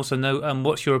listeners also know,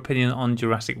 what's your opinion on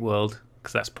Jurassic World?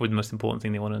 Because that's probably the most important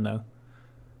thing they want to know.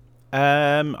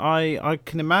 I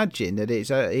can imagine that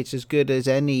it's as good as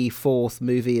any 4th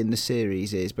movie in the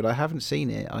series is, but I haven't seen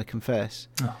it, I confess.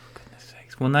 Oh, goodness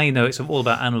sakes. Well, now you know it's all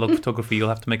about analogue photography. You'll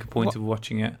have to make a point of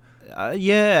watching it.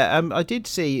 I did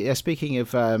see, speaking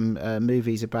of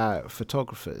movies about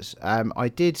photographers, I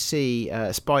did see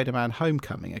Spider-Man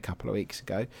Homecoming a couple of weeks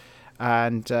ago.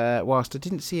 And whilst I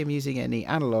didn't see him using any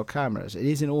analogue cameras, it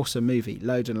is an awesome movie,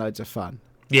 loads and loads of fun.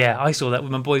 Yeah, I saw that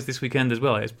with my boys this weekend as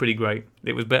well. It's pretty great.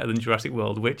 It was better than Jurassic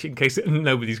World, which, in case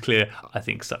nobody's clear, I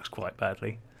think sucks quite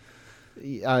badly.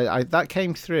 That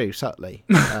came through subtly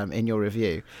in your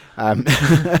review.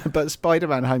 But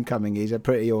Spider-Man Homecoming is a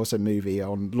pretty awesome movie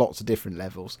on lots of different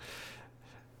levels.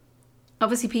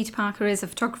 Obviously, Peter Parker is a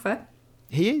photographer.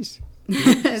 He is.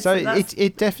 So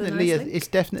it definitely it's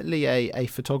definitely a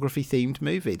photography themed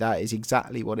movie. That is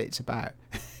exactly what it's about.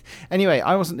 Anyway,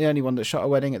 I wasn't the only one that shot a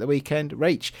wedding at the weekend.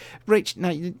 Rach,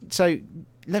 now, so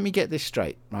let me get this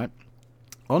straight, right?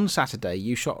 On Saturday,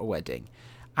 you shot a wedding.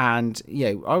 And,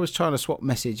 I was trying to swap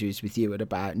messages with you at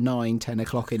about 10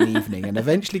 o'clock in the evening, and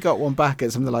eventually got one back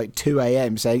at something like 2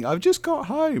 a.m. saying, I've just got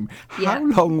home. How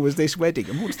long was this wedding?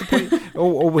 And what's the point?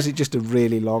 or was it just a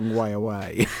really long way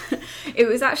away? It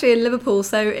was actually in Liverpool,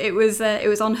 so it was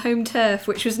on home turf,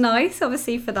 which was nice,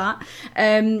 obviously, for that.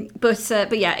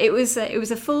 But yeah, it was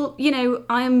a full,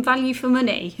 I am value for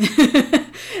money.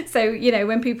 So,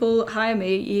 when people hire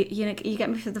me, you get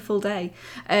me for the full day.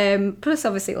 Plus,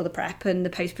 obviously, all the prep and the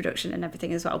post-production and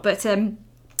everything as well. But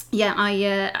yeah,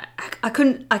 I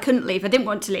couldn't leave. I didn't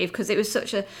want to leave because it was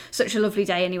such a lovely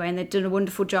day anyway, and they'd done a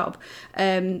wonderful job.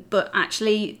 But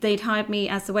actually, they'd hired me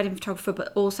as the wedding photographer,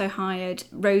 but also hired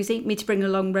me to bring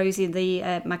along Rosie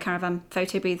in my caravan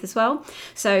photo booth as well.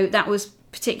 So that was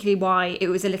particularly why it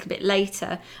was a little bit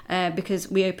later, because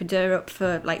we opened her up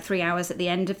for like 3 hours at the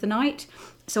end of the night.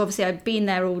 So obviously I'd been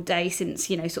there all day since,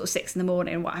 sort of 6 in the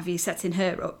morning and what have you, setting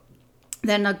her up.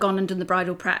 Then I'd gone and done the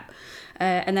bridal prep.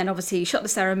 And then obviously shot the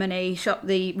ceremony, shot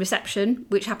the reception,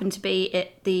 which happened to be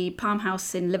at the Palm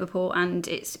House in Liverpool, and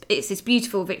it's this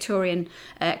beautiful Victorian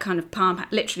kind of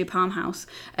literally palm house,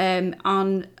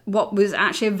 on what was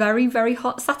actually a very, very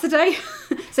hot Saturday.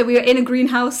 So we were in a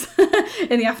greenhouse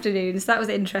in the afternoon, so that was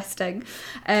interesting.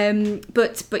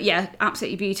 But yeah,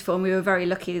 absolutely beautiful, and we were very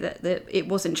lucky that it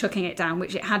wasn't chucking it down,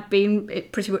 which it had been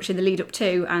pretty much in the lead up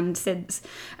to and since.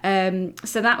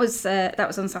 So that was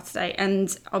on Saturday,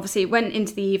 and obviously it went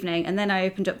into the evening, and then I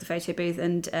opened up the photo booth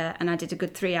and I did a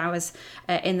good 3 hours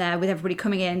in there with everybody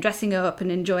coming in, dressing up and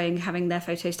enjoying having their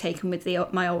photos taken with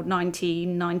my old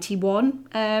 1991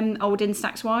 old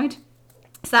Instax wide.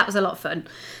 So that was a lot of fun.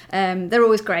 They're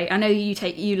always great. I know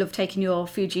you love taking your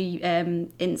Fuji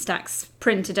Instax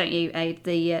printer, don't you, Aid?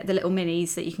 The little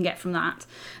minis that you can get from that.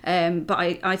 But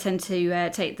I tend to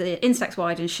take the Instax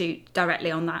wide and shoot directly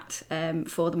on that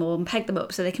for them all and peg them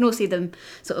up so they can all see them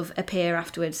sort of appear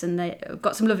afterwards. And they've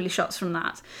got some lovely shots from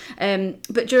that.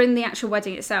 But during the actual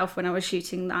wedding itself, when I was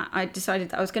shooting that, I decided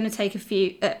that I was going to take a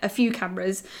few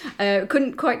cameras.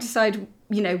 Couldn't quite decide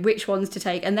which ones to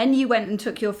take, and then you went and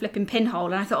took your flipping pinhole,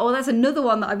 and I thought, oh, that's another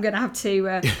one that I'm going to have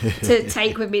to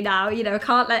take with me now. I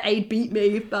can't let Aid beat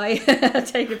me by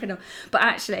taking a pinhole. But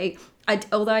actually,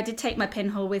 although I did take my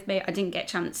pinhole with me, I didn't get a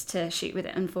chance to shoot with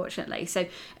it, unfortunately. So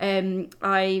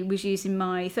I was using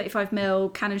my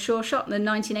 35mm Canon Sure Shot, the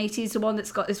 1980s, the one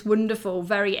that's got this wonderful,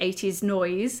 very 80s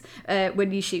noise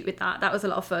when you shoot with that. That was a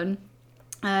lot of fun.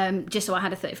 Just so I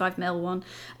had a 35mm one,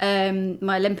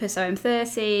 my Olympus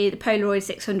OM30, the Polaroid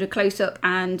 600 close-up,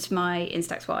 and my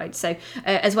Instax wide. So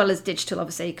as well as digital,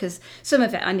 obviously, because some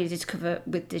of it I needed to cover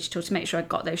with digital to make sure I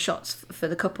got those shots for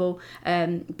the couple.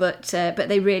 But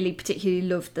they really particularly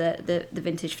loved the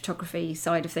vintage photography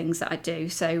side of things that I do.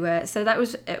 So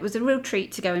it was a real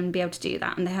treat to go and be able to do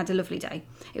that, and they had a lovely day.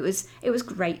 It was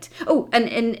great. Oh, and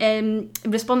in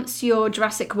response to your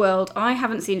Jurassic World, I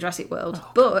haven't seen Jurassic World,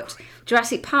 but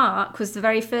Jurassic Park was the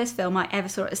very first film I ever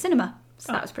saw at a cinema.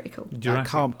 So that was pretty cool. That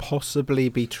can't possibly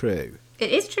be true.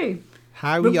 It is true.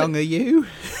 How young are you?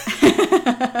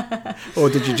 Or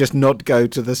did you just not go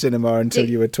to the cinema until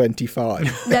you were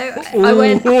 25? No, I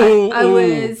went. I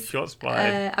was. Shots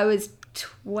fired. I was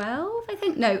 12, I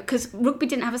think. No, because rugby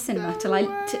didn't have a cinema till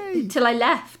I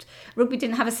left. Rugby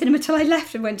didn't have a cinema till I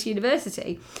left and went to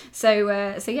university.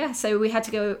 So we had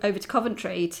to go over to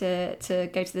Coventry to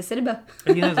go to the cinema.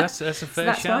 And that's a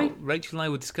fair shout. Right. Rachel and I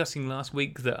were discussing last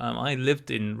week that I lived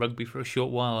in Rugby for a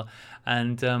short while,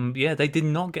 and they did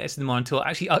not get a cinema until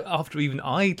actually after even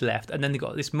I'd left, and then they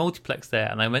got this multiplex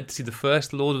there, and I went to see the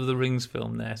first Lord of the Rings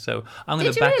film there. So I'm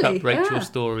going to back up Rachel's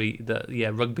story that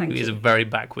Rugby is a very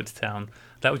backwards town.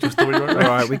 That was your story, right? All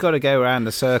right, we've got to go around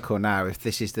the circle now if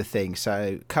this is the thing.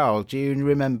 So, Karl, do you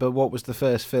remember what was the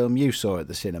first film you saw at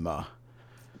the cinema?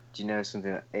 Do you know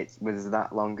something? It was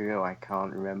that long ago, I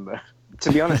can't remember.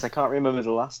 To be honest, I can't remember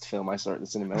the last film I saw at the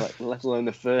cinema, let alone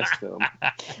the first film.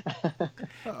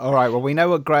 All right, well, we know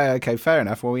what Graeme... Okay, fair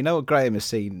enough. Well, we know what Graeme has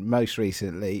seen most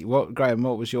recently. Graeme,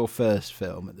 what was your first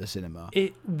film at the cinema?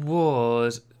 It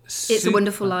was... It's a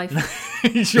Wonderful Life.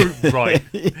 You're right.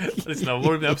 Listen, I've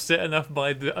already been upset enough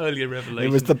by the earlier revelation.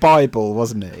 It was the Bible,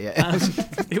 wasn't it? Yeah.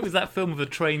 It was that film of a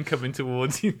train coming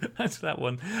towards you. That's that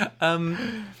one.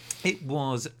 It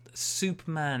was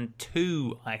Superman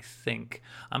 2, I think.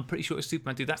 I'm pretty sure it's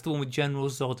Superman 2. That's the one with General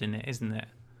Zod in it, isn't it?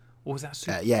 Or was that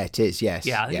Superman? Yeah, it is, yes.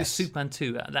 Yeah, I think it was Superman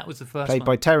 2. That was the first Played one.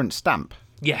 by Terence Stamp.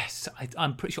 Yes,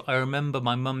 I'm pretty sure I remember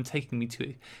my mum taking me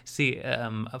to see it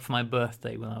for my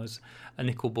birthday when I was a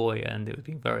nickel boy, and it was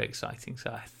being very exciting.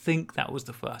 So I think that was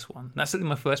the first one. That's certainly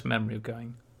my first memory of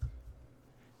going.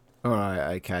 All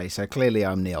right, okay. So clearly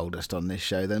I'm the oldest on this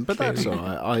show then, but that's all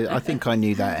right. I think I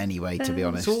knew that anyway, to be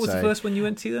honest. So what was the first one you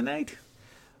went to then, Aid?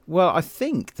 Well, I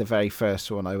think the very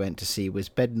first one I went to see was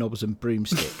Bed Knobs and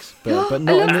Broomsticks, but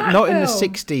not in the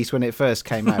 60s when it first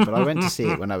came out. But I went to see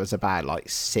it when I was about like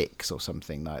 6 or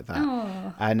something like that.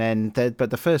 Oh. And then, but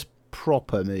the first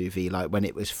proper movie, like when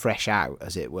it was fresh out,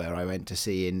 as it were, I went to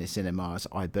see in the cinemas,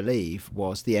 I believe,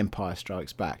 was The Empire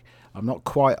Strikes Back. I'm not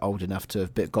quite old enough to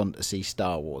have gone to see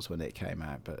Star Wars when it came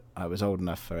out, but I was old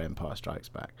enough for Empire Strikes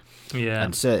Back. Yeah.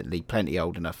 And certainly plenty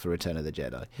old enough for Return of the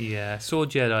Jedi. Yeah, saw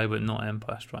Jedi, but not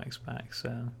Empire Strikes Back,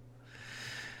 so...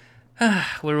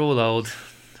 we're all old.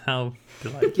 How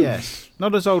delightful. Yes.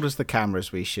 Not as old as the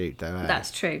cameras we shoot, though. Eh? That's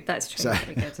true. So,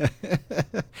 very good.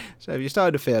 So if you're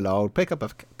starting to feel old, pick up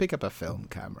a film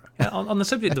camera. Yeah, on the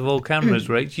subject of old cameras,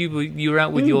 Rach, you were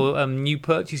out with your new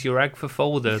purchase, your Agfa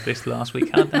folder this last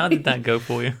week. How did that go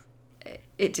for you?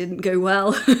 It didn't go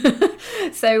well.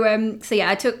 So yeah,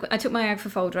 I took my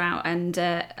Agfa folder out, and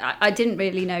I didn't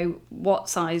really know what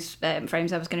size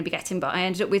frames I was going to be getting, but I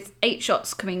ended up with 8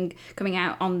 shots coming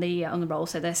out on the roll,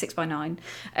 so they're 6x9.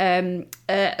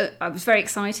 I was very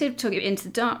excited. Took it into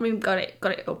the darkroom, got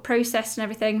it all processed and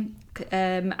everything,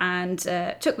 and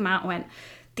took them out and went,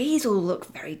 these all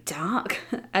look very dark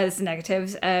as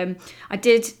negatives. I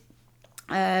did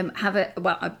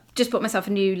I just bought myself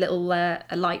a new little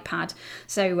a light pad,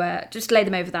 so just laid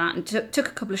them over that and took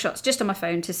a couple of shots just on my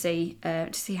phone to see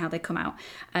how they come out.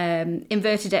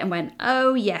 Inverted it and went,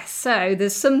 oh yes, so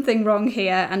there's something wrong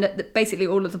here, and basically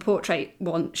all of the portrait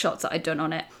shots that I'd done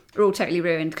on it are all totally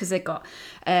ruined because they've got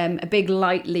a big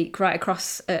light leak right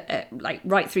across, like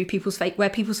right through people's face, where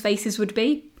people's faces would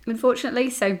be, unfortunately.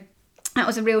 So that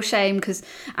was a real shame, because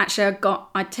actually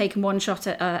I'd taken one shot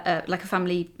at like a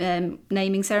family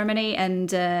naming ceremony, and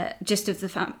just of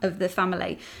the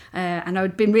family, and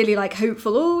I'd been really like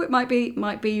hopeful. Oh, it might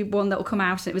be one that will come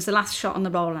out. And it was the last shot on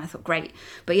the roll, and I thought great.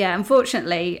 But yeah,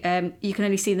 unfortunately, you can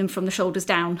only see them from the shoulders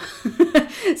down,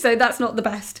 so that's not the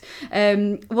best.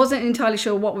 Wasn't entirely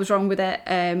sure what was wrong with it,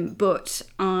 but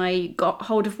I got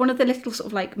hold of one of the little sort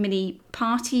of like mini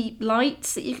party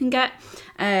lights that you can get,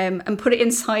 and put it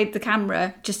inside the camera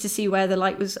just to see where the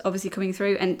light was obviously coming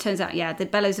through, and it turns out, yeah, the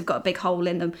bellows have got a big hole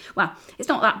in them. Well, it's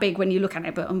not that big when you look at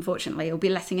it, but unfortunately it'll be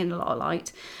letting in a lot of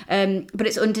light, but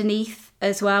it's underneath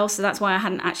as well, so that's why I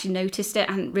hadn't actually noticed it.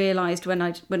 I hadn't realised when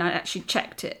I actually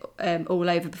checked it all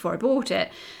over before I bought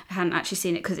it. I hadn't actually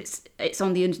seen it because it's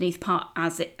on the underneath part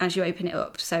as you open it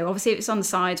up. So obviously if it's on the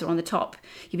sides or on the top,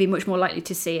 you'd be much more likely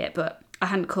to see it, but I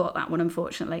hadn't caught that one,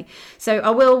 unfortunately. So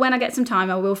I will, when I get some time,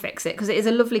 I will fix it, because it is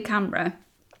a lovely camera.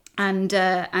 And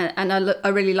I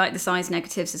really like the size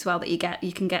negatives as well that you get.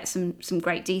 You can get some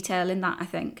great detail in that, I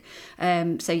think.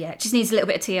 So yeah, it just needs a little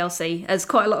bit of TLC, as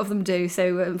quite a lot of them do.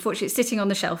 So unfortunately, it's sitting on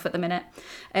the shelf at the minute.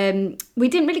 We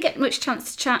didn't really get much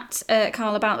chance to chat,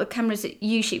 Karl, about the cameras that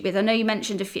you shoot with. I know you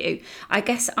mentioned a few. I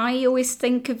guess I always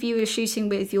think of you as shooting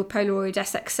with your Polaroid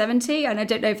SX70, and I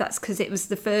don't know if that's because it was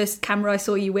the first camera I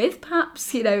saw you with.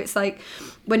 Perhaps, you know, it's like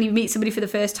when you meet somebody for the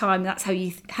first time, that's how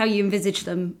you envisage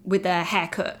them with their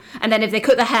haircut. And then if they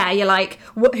cut the hair, you're like,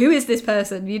 who is this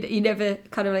person? You never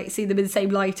kind of like see them in the same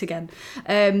light again.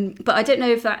 But I don't know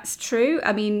if that's true.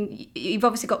 I mean, you've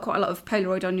obviously got quite a lot of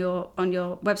Polaroid on your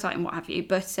website and what have you.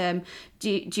 But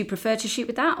do you prefer to shoot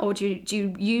with that, or do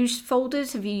you use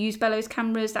folders? Have you used bellows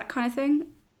cameras, that kind of thing?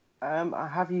 I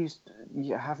have used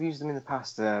them in the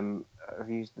past. I've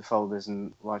used the folders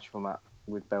and large format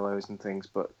with bellows and things,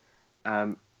 but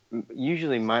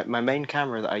usually my main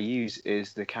camera that I use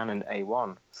is the Canon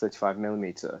A1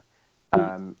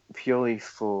 35mm, purely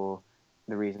for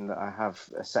the reason that I have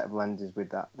a set of lenses with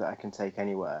that I can take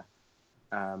anywhere,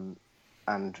 and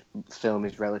film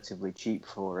is relatively cheap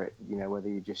for it, you know, whether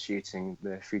you're just shooting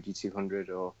the Fuji 200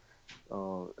 or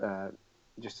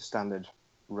just a standard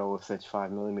roll of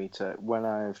 35mm. When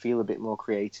I feel a bit more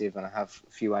creative and I have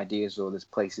a few ideas, or there's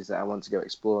places that I want to go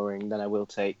exploring, then I will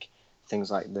take things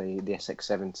like the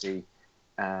SX70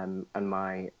 and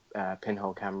my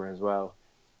pinhole camera as well,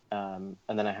 and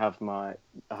then I have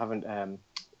an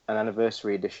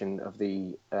anniversary edition of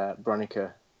the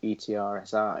Bronica ETR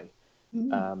SI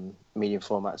medium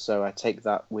format, so I take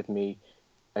that with me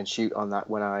and shoot on that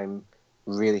when I'm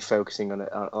really focusing on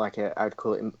I'd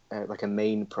call it like a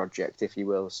main project, if you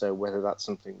will. So whether that's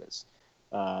something that's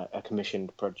a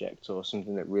commissioned project or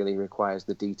something that really requires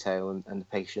the detail and the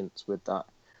patience with that.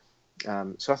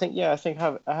 So I think I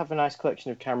have a nice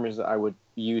collection of cameras that I would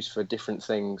use for different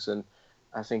things, and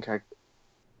I think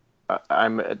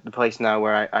I'm at the place now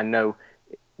where I know,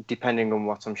 depending on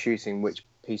what I'm shooting, which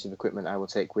piece of equipment I will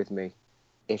take with me,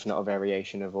 if not a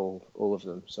variation of all of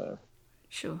them. So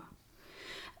Sure.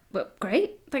 Well,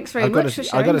 great. Thanks very much for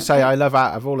sharing. I've got to say, I love,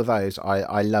 out of all of those,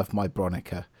 I love my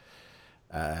Bronica.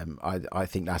 I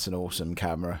think that's an awesome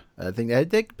camera. I think they're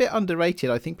a bit underrated.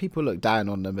 I think people look down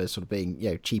on them as sort of being,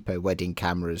 cheapo wedding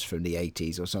cameras from the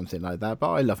 80s or something like that.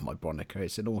 But I love my Bronica.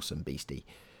 It's an awesome beastie.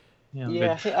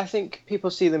 Yeah, I think people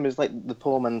see them as like the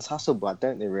poor man's Hasselblad,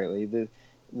 don't they? Really,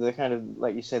 the kind of,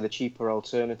 like you say, the cheaper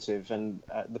alternative. And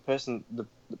the person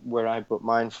where I bought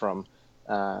mine from,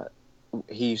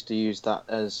 he used to use that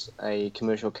as a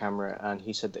commercial camera, and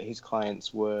he said that his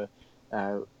clients were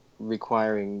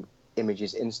requiring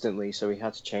images instantly, so he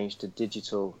had to change to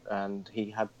digital, and he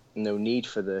had no need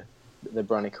for the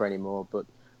Bronica anymore. But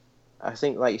I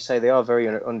think, like you say, they are very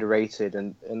underrated,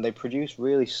 and they produce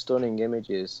really stunning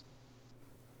images.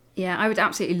 Yeah, I would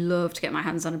absolutely love to get my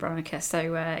hands on a Bronica.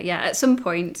 So at some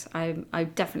point, I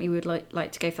definitely would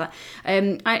like to go for that.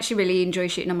 I actually really enjoy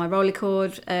shooting on my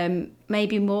Rolleicord,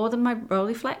 maybe more than my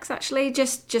Rolleiflex actually,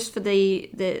 just for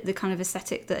the kind of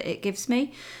aesthetic that it gives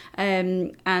me.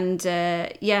 The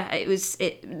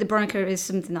Bronica is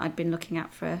something that I've been looking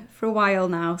at for a while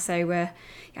now. So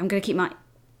I'm going to keep my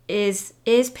ears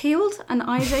peeled and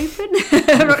eyes open.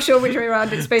 I'm not sure which way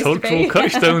around it's supposed to be. Tultural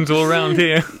couchstones all around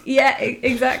here. Yeah,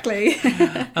 exactly.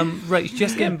 Rach,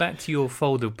 just getting back to your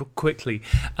folder quickly.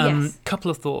 Yes.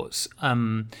 Couple of thoughts.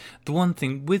 The one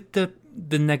thing with the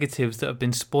negatives that have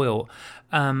been spoiled,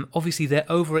 obviously they're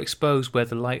overexposed where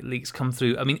the light leaks come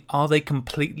through. I mean, are they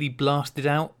completely blasted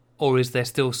out, or is there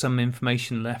still some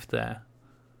information left there?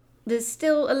 There's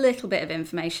still a little bit of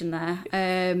information there.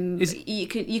 You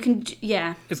can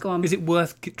go on. Is it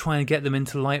worth trying to get them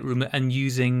into Lightroom and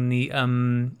using the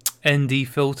ND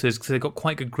filters, because they've got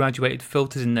quite good graduated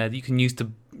filters in there that you can use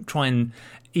to try and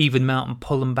even them out and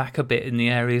pull them back a bit in the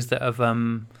areas that have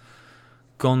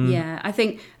gone? Yeah, I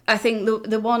think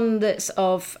the one that's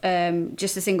of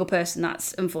just a single person,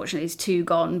 that's unfortunately is too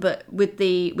gone. But with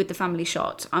the family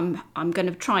shot, I'm going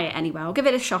to try it anyway. I'll give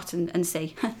it a shot and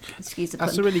see. Excuse the pun.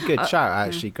 That's a really good shout,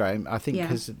 actually, Graeme. I think Yeah.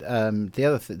 because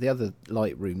the other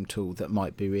Lightroom tool that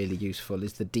might be really useful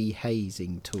is the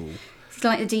dehazing tool. It's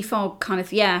like the defog kind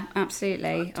of. Yeah,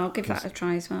 absolutely. I'll give that a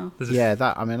try as well. Yeah,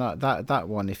 that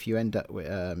one, if you end up with,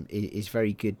 is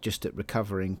very good just at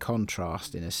recovering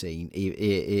contrast in a scene.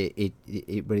 It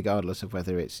regardless of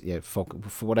whether it's fog,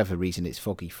 for whatever reason it's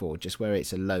foggy for, just where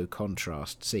it's a low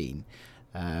contrast scene.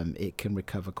 It can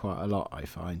recover quite a lot, I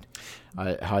find.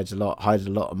 It hides a lot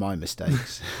of my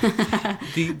mistakes.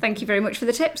 Thank you very much for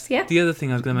the tips. Yeah. The other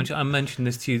thing I was going to mention, I mentioned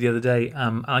this to you the other day.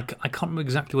 I can't remember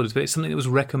exactly what it is, but it's something that was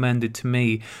recommended to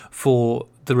me for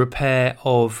the repair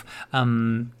of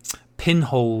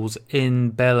pinholes in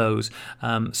bellows.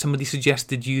 Somebody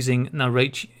suggested using. Now,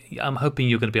 Rach, I'm hoping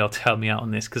you're going to be able to help me out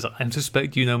on this, because I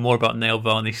suspect you know more about nail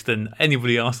varnish than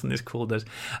anybody else on this call does.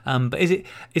 But is it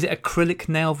acrylic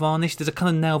nail varnish? There's a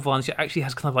kind of nail varnish that actually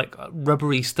has kind of like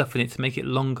rubbery stuff in it to make it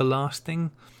longer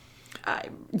lasting.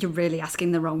 You're really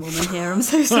asking the wrong woman here. I'm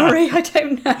so sorry. I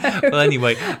don't know. Well,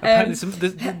 anyway, apparently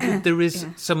there is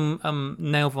some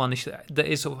nail varnish that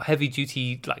is sort of heavy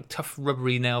duty, like tough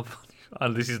rubbery nail varnish. Oh,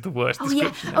 this is the worst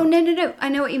description. Oh, no. I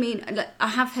know what you mean. I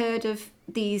have heard of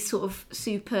these sort of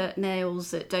super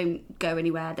nails that don't go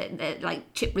anywhere, that they're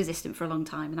like chip resistant for a long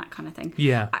time and that kind of thing.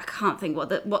 Yeah. I can't think what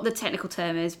the technical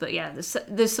term is, but yeah,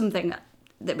 there's something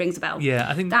that rings a bell. Yeah,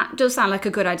 I think that does sound like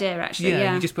a good idea, actually.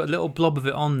 Yeah, you just put a little blob of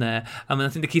it on there. I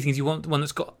think the key thing is you want one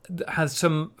that has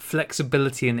some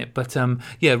flexibility in it, but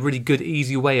really good,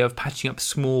 easy way of patching up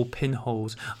small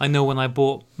pinholes. I know when I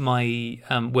bought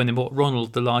when I bought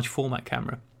Ronald the large format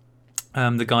camera,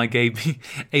 the guy gave me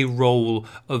a roll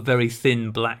of very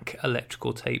thin black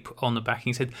electrical tape on the back. And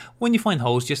he said, when you find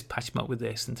holes, just patch them up with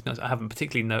this. And to be honest, I haven't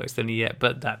particularly noticed any yet,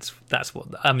 but that's what.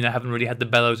 I mean, I haven't really had the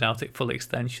bellows out at full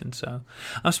extension, so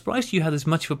I'm surprised you had as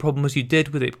much of a problem as you did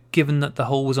with it, given that the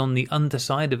hole was on the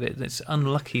underside of it. It's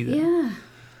unlucky that. Yeah.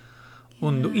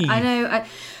 I know.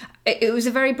 It was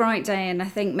a very bright day, and I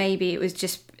think maybe it was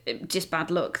just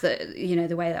bad luck that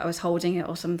the way that I was holding it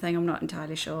or something. I'm not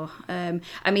entirely sure. I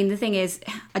mean, the thing is,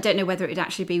 I don't know whether it'd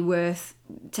actually be worth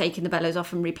taking the bellows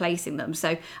off and replacing them.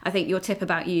 So I think your tip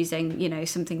about using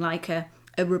something like a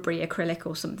a rubbery acrylic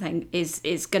or something is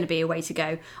going to be a way to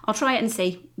go. I'll try it and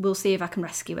see. We'll see if I can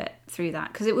rescue it through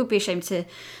that, because it would be a shame to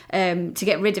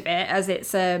get rid of it, as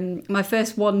it's my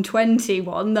first 120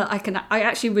 one that I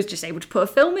actually was just able to put a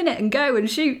film in it and go and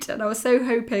shoot, and I was so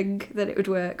hoping that it would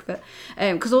work, but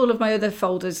because all of my other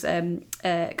folders,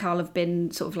 Karl, have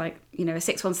been sort of like, you know, a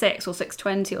 616 or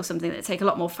 620 or something that take a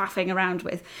lot more faffing around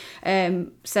with. I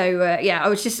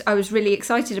was really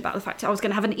excited about the fact that I was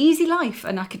going to have an easy life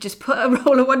and I could just put a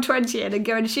roll of 120 in and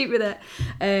go and shoot with it.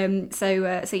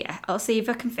 I'll see if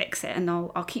I can fix it, and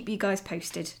I'll keep you guys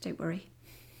posted. Don't worry.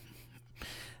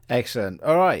 Excellent.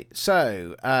 All right,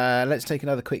 so let's take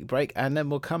another quick break, and then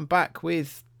we'll come back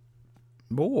with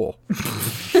more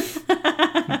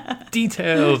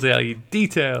details, Ellie.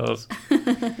 Details.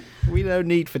 We no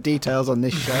need for details on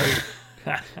this show.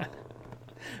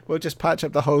 We'll just patch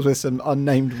up the holes with some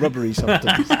unnamed rubbery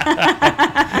substance.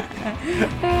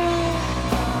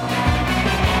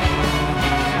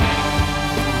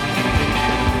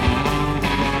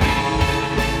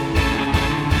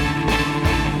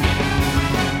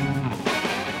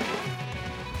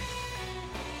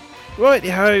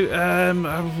 Right-ho,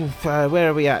 where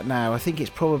are we at now? I think it's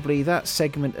probably that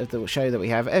segment of the show that we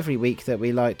have every week that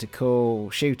we like to call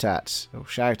shoot-ats or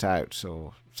shout-outs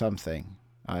or something.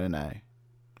 I don't know.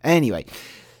 Anyway,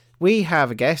 we have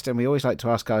a guest, and we always like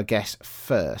to ask our guests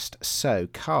first. So,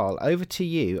 Karl, over to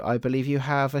you. I believe you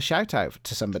have a shout-out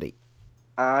to somebody.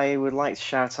 I would like to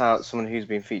shout out someone who's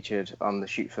been featured on the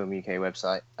Shoot Film UK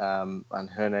website, and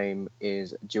her name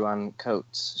is Joanne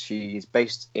Coates. She's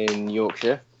based in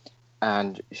Yorkshire,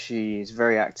 and she's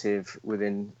very active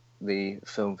within the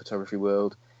film photography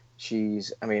world.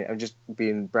 I've just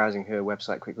been browsing her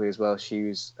website quickly as well. She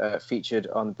was featured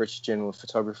on the British Journal of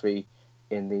Photography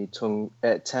in the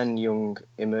 10 Young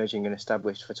Emerging and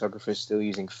Established Photographers Still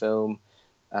Using Film.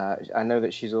 I know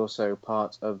that she's also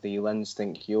part of the Lens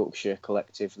Think Yorkshire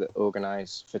collective that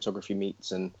organise photography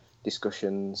meets and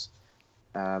discussions.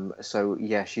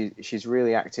 She's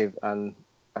really active, and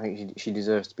I think she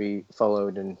deserves to be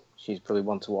followed, and she's probably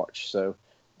one to watch. So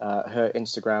her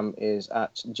Instagram is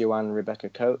at Joanne Rebecca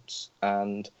Coates,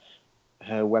 and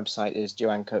her website is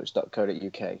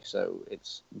joannecoates.co.uk. So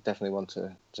it's definitely one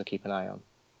to keep an eye on.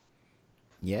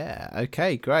 Yeah.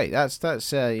 Okay. Great.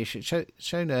 That's you should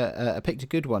shown picked a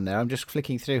good one there. I'm just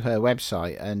flicking through her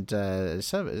website, and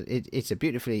it's a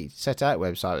beautifully set out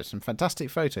website with some fantastic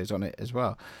photos on it as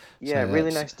well. Yeah, so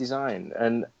really nice design,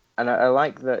 and I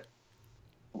like that.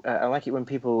 I like it when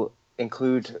people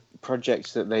include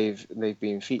projects that they've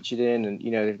been featured in, and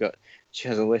she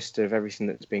has a list of everything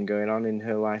that's been going on in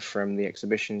her life, from the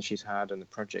exhibitions she's had and the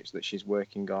projects that she's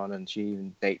working on, and she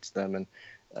even dates them, and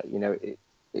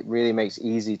it really makes it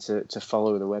easy to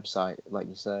follow the website, like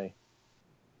you say.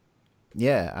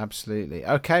 Yeah, absolutely.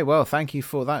 Okay, well, thank you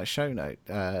for that shout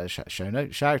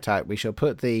out. We shall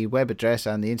put the web address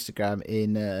and the Instagram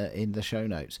in the show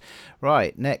notes.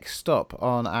 Right, next stop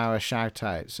on our shout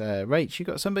outs. Rach, you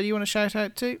got somebody you want to shout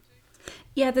out to?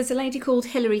 Yeah, there's a lady called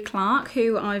Hilary Clark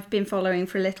who I've been following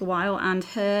for a little while, and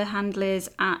her handle is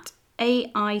at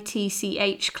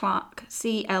AITCH Clark,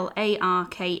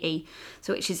 CLARKE,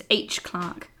 so which is H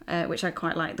Clark. Which I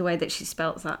quite like the way that she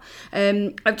spells that.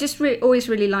 I've just always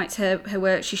really liked her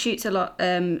work. She shoots a lot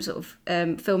film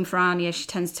for Arnia. She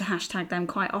tends to hashtag them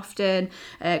quite often.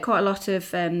 Quite a lot of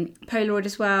Polaroid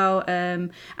as well.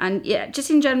 And yeah, just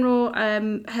in general,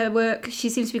 her work, she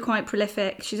seems to be quite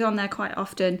prolific. She's on there quite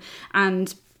often,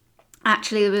 and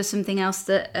actually, there was something else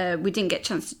that we didn't get a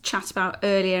chance to chat about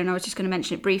earlier, and I was just going to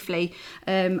mention it briefly.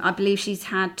 I believe she's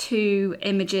had 2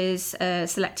 images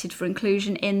selected for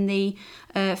inclusion in the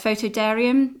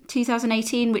Photodarium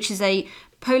 2018, which is a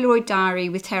Polaroid diary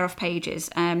with tear-off pages.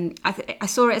 I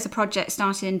saw it as a project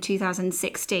started in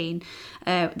 2016.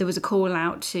 There was a call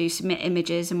out to submit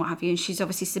images and what have you, and she's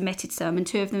obviously submitted some, and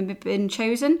 2 of them have been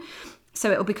chosen. So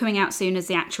it'll be coming out soon as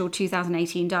the actual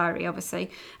 2018 diary,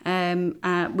 obviously,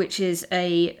 which is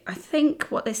I think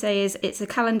what they say is it's a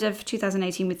calendar for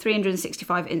 2018 with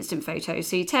 365 instant photos.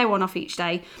 So you tear one off each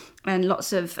day, and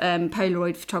lots of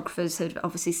Polaroid photographers had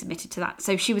obviously submitted to that.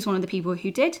 So she was one of the people who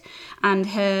did, and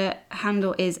her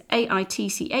handle is AITCHCLARKE,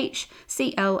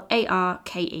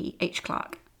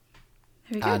 Clark.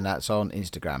 There we go. And that's on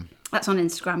Instagram. That's on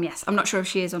Instagram, yes. I'm not sure if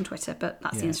she is on Twitter, but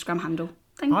that's the Instagram handle.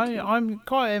 I'm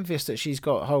quite envious that she's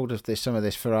got hold of some of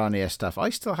this Ferrania stuff.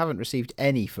 I still haven't received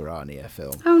any Ferrania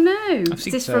film. Oh no! Is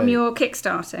this from your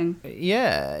kickstarting?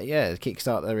 Yeah,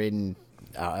 Kickstarter in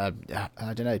I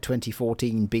don't know,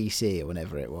 2014 BC or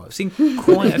whenever it was. I've seen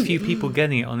quite a few people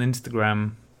getting it on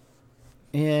Instagram.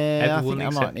 Yeah, Everyone I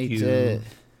think I might need you. to.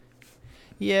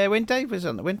 Yeah, when Dave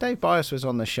Bias was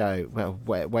on the show, well,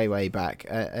 way back,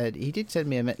 he did send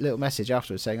me a little message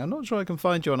afterwards saying, "I'm not sure I can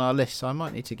find you on our list, so I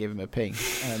might need to give him a ping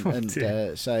and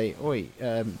say, oi,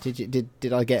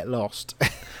 did I get lost?"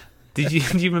 Do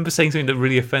you remember saying something that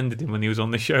really offended him when he was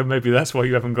on the show? Maybe that's why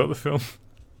you haven't got the film.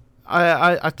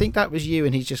 I think that was you,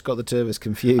 and he's just got the two of us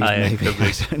confused. Maybe.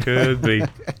 Could be.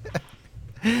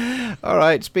 All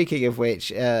right, speaking of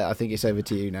which, I think it's over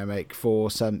to you now, mate,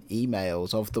 for some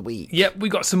emails of the week. Yep, we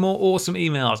got some more awesome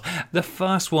emails. The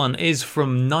first one is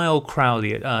from Niall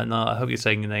Crowley. Niall, I hope you're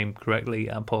saying your name correctly.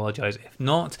 I apologise if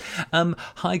not.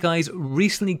 Hi guys,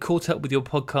 recently caught up with your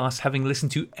podcast, having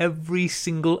listened to every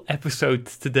single episode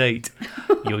to date.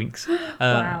 Yoinks.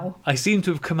 Wow. I seem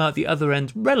to have come out the other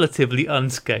end relatively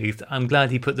unscathed. I'm glad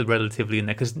he put the relatively in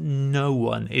there, because no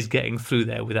one is getting through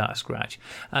there without a scratch.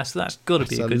 So that's got to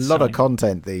be a good sign. A lot of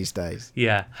content these days.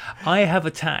 Yeah. I have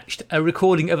attached a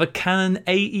recording of a Canon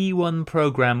AE1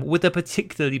 program with a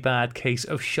particularly bad case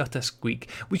of shutter squeak,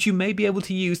 which you may be able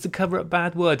to use to cover up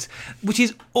bad words, which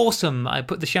is awesome. I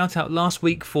put the shout out last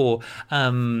week for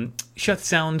shutter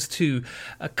sounds to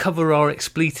cover our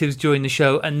expletives during the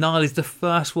show, and Niall is the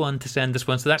first one to send us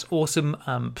one, so that's awesome.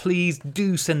 Please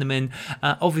do send them in.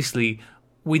 Obviously,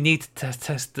 we need to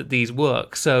test that these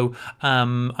work. So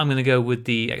I'm going to go with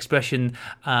the expression,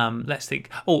 let's think,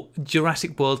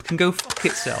 Jurassic World can go fuck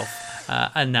itself.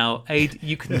 And now, Aid,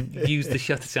 you can use the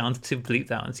shutter sound to bleep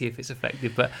that and see if it's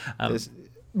effective. But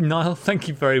Niall, thank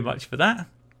you very much for that.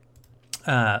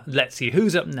 Let's see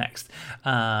who's up next.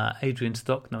 Adrian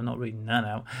Stock. No, not reading that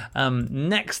out.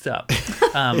 Next up,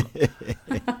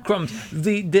 Crumbs.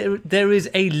 There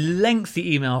is a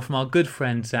lengthy email from our good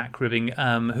friend Zach Ribbing,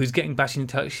 who's getting back in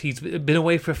touch. He's been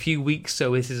away for a few weeks,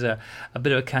 so this is a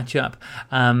bit of a catch up.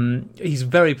 He's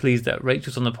very pleased that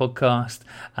Rachel's on the podcast.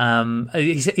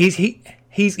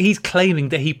 He's claiming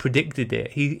that he predicted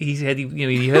it. He said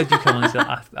he heard you come on and said,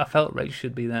 I felt Rach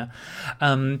should be there.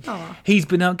 He's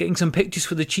been out getting some pictures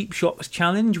for the Cheap Shots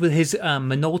Challenge with his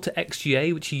Minolta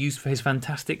XGA, which he used for his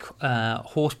fantastic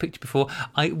horse picture before.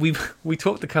 We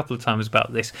talked a couple of times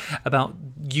about this, about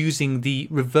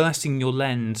reversing your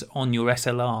lens on your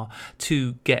SLR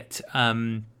to get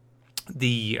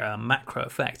the macro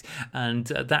effect, and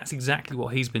that's exactly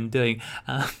what he's been doing,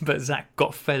 but Zach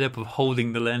got fed up of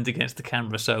holding the lens against the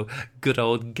camera, so good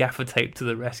old gaffer tape to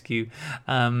the rescue.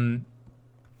 Do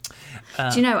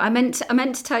you know, I meant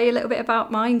to tell you a little bit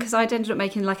about mine, because I'd ended up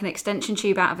making like an extension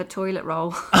tube out of a toilet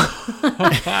roll.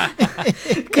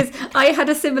 Because I had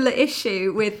a similar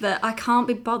issue with I can't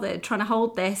be bothered trying to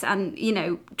hold this and,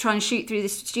 try and shoot through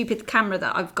this stupid camera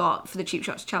that I've got for the Cheap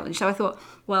Shots Challenge. So I thought,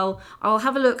 well, I'll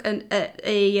have a look at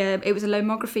it was a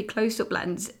lomography close-up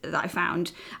lens that I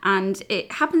found, and it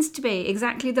happens to be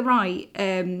exactly the right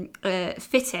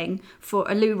fitting for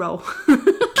a loo roll.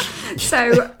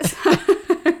 So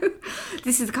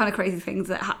this is the kind of crazy things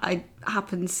that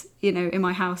happens, in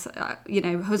my house.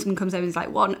 Husband comes over and is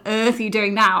like, "What on earth are you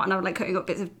doing now?" And I'm like cutting up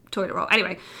bits of toilet roll.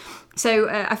 Anyway, so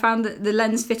I found that the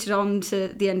lens fitted on to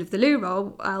the end of the loo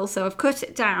roll. So I've cut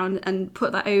it down and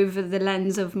put that over the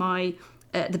lens of my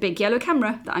the big yellow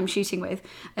camera that I'm shooting with.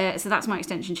 So that's my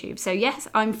extension tube. So yes,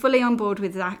 I'm fully on board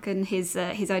with Zach and his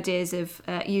ideas of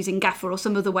using gaffer or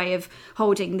some other way of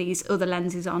holding these other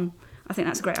lenses on. I think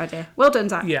that's a great idea. Well done,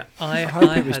 Zach. Yeah, I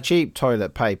hope it was cheap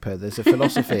toilet paper. There's a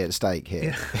philosophy at stake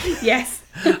here. Yeah. Yes.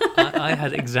 I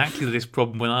had exactly this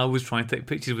problem when I was trying to take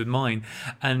pictures with mine,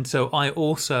 and so I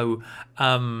also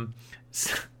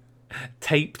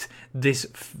taped this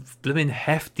blooming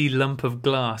hefty lump of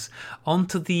glass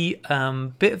onto the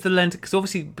bit of the lens,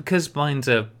 because mine's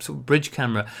a sort of bridge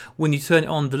camera. When you turn it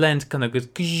on, the lens kind of goes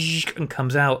and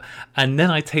comes out, and then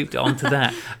I taped it onto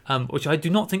that, which I do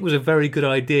not think was a very good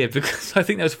idea, because I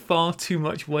think there was far too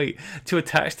much weight to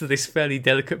attach to this fairly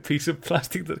delicate piece of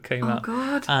plastic that came out.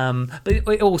 Oh God! But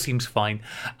it all seems fine.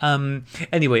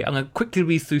 Anyway, I'm going to quickly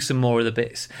read through some more of the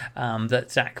bits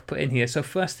that Zach put in here. So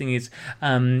first thing is,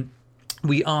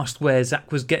 we asked where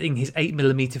Zach was getting his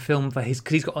 8mm film for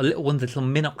because he's got one of the little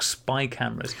Minox spy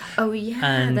cameras. Oh yeah,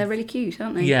 and they're really cute,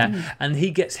 aren't they? Yeah, and he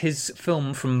gets his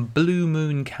film from Blue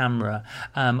Moon Camera.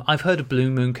 I've heard of Blue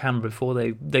Moon Camera before.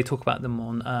 They talk about them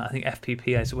on I think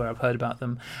FPP is where I've heard about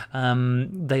them.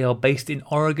 They are based in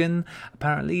Oregon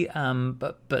apparently,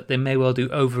 but they may well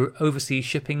do overseas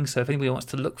shipping. So if anybody wants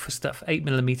to look for stuff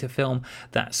 8mm film,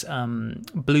 that's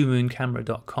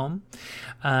bluemoon.com.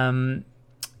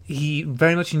 He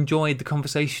very much enjoyed the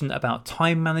conversation about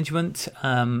time management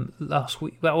last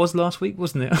week. That was last week,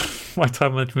 wasn't it? My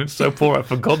time management's so poor, I've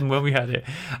forgotten when we had it.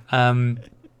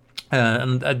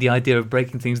 and the idea of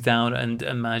breaking things down and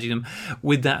managing them.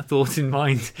 With that thought in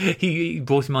mind, he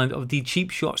brought in mind of the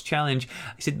cheap shots challenge.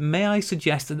 He said, may I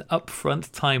suggest an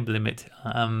upfront time limit?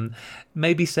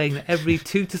 Maybe saying that every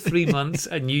 2 to 3 months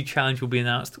a new challenge will be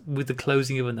announced with the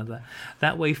closing of another.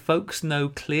 That way folks know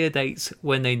clear dates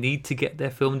when they need to get their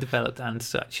film developed and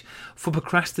such. For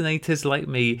procrastinators like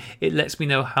me, it lets me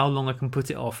know how long I can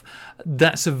put it off.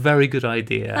 That's a very good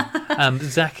idea.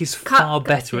 Zach is far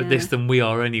better at this than we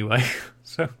are anyway.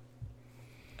 So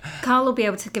Karl will be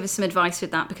able to give us some advice with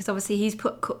that, because obviously he's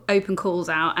put open calls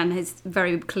out and has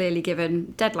very clearly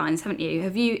given deadlines, haven't you?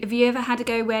 Have you ever had a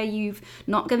go where you've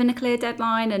not given a clear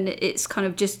deadline and it's kind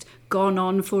of just gone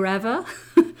on forever?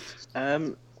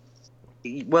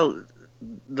 Well,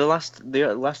 the last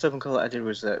open call that I did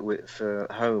was for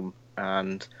home,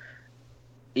 and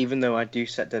even though I do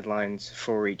set deadlines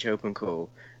for each open call,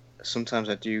 sometimes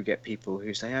I do get people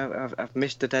who say, I've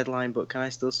missed the deadline, but can I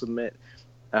still submit?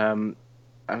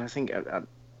 And I think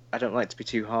I don't like to be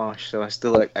too harsh, so I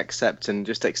still accept and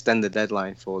just extend the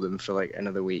deadline for them for like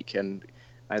another week, and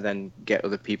I then get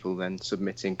other people then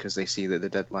submitting because they see that the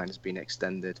deadline has been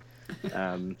extended.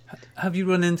 Have you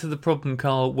run into the problem,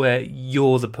 Karl, where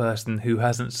you're the person who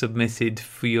hasn't submitted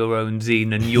for your own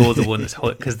zine and you're the one that's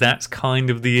holding? Because that's kind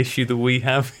of the issue that we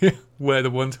have here. We're the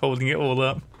ones holding it all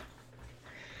up.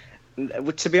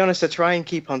 To be honest, I try and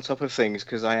keep on top of things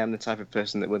because I am the type of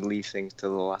person that would leave things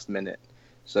till the last minute.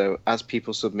 So as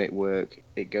people submit work,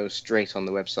 it goes straight on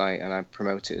the website and I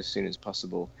promote it as soon as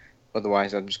possible.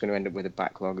 Otherwise, I'm just going to end up with a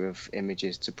backlog of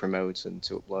images to promote and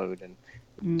to upload and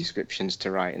descriptions to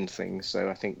write and things. So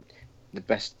I think the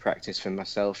best practice for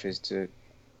myself is to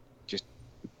just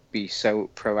be so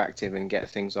proactive and get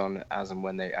things on as and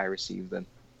when I receive them.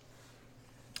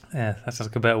 Yeah, that sounds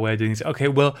like a better way of doing this. Okay,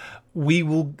 well, we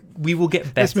will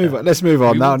get better. Let's move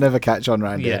on. That'll never catch on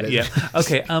round here. Yeah.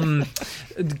 Okay.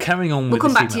 Carrying on with.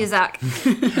 We'll come back to you, Zach.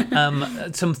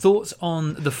 Some thoughts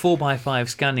on the 4x5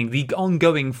 scanning, the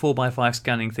ongoing 4x5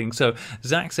 scanning thing. So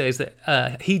Zach says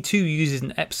that he too uses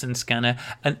an Epson scanner,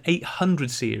 an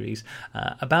 800 series.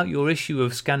 About your issue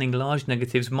of scanning large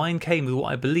negatives, mine came with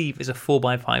what I believe is a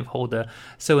 4x5 holder.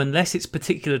 So unless it's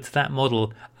particular to that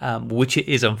model, which it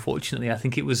is, unfortunately, I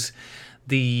think it was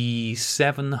the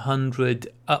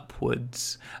 700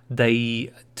 upwards,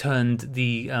 they turned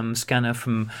the scanner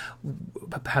from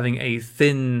having a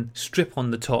thin strip on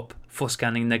the top for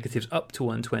scanning negatives up to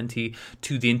 120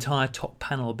 to the entire top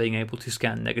panel being able to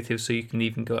scan negatives, so you can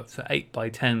even go up to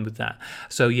 8x10 with that.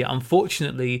 So yeah,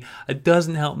 unfortunately, it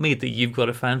doesn't help me that you've got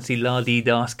a fancy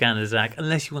la-dee-da scanner, Zach,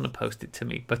 unless you want to post it to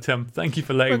me. But thank you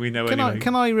for letting me know anyway.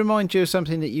 Can I remind you of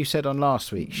something that you said on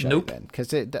last week's show? Nope. Then?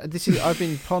 Because I've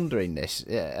been pondering this.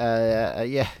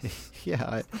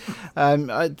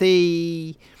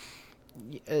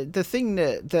 The thing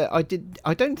that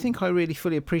I don't think I really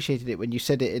fully appreciated it when you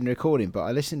said it in recording, but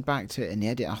I listened back to it in the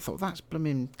edit. I thought that's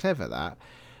blooming clever.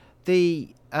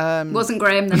 Wasn't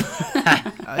Graeme then?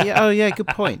 Good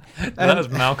point. That was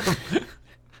Malcolm.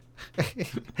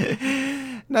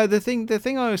 No, the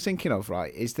thing I was thinking of,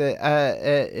 right, is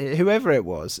that whoever it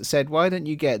was said, why don't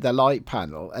you get the light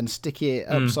panel and stick it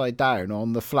upside down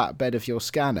on the flat bed of your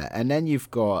scanner, and then you've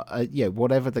got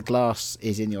whatever the glass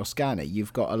is in your scanner,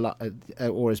 you've got a lot,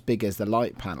 or as big as the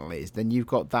light panel is, then you've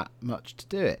got that much to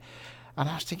do it. And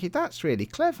I was thinking, that's really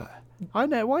clever. I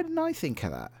know, why didn't I think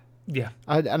of that? Yeah,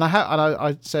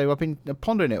 So I've been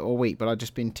pondering it all week, but I've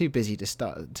just been too busy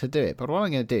to do it. But what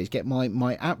I'm going to do is get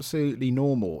my absolutely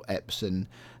normal Epson,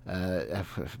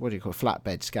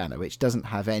 flatbed scanner, which doesn't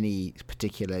have any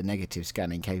particular negative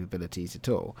scanning capabilities at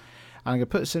all. I'm going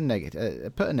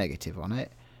to put a negative on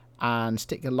it and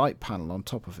stick a light panel on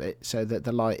top of it so that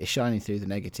the light is shining through the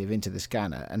negative into the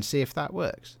scanner, and see if that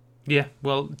works. Yeah,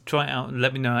 well, try it out and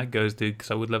let me know how it goes, dude, because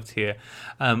I would love to hear.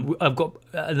 I've got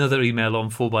another email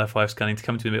on 4x5 scanning to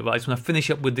come to in a bit, but I just want to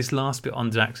finish up with this last bit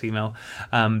on Zach's email,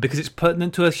 because it's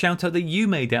pertinent to a shout-out that you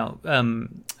made out,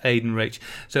 Aidan Rich.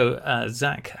 So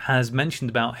Zach has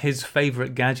mentioned about his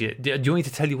favourite gadget. Do you want me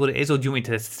to tell you what it is, or do you want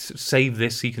me to save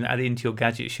this so you can add it into your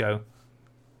gadget show?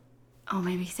 Oh,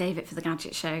 maybe save it for the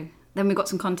gadget show. Then we've got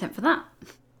some content for that.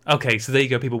 Okay, so there you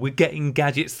go, people. We're getting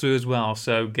gadgets through as well,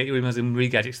 so get your emails in, read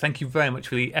gadgets. Thank you very much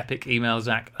for the epic email,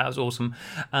 Zach. That was awesome.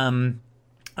 And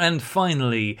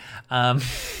finally,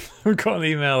 we've got an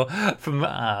email from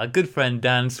a good friend,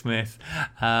 Dan Smith.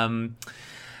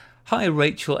 Hi,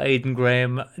 Rachel, Aidan,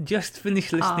 Graeme. Just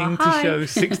finished listening to show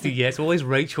 60. Yeah, it's always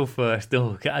Rachel first,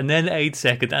 and then Aid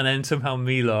second, and then somehow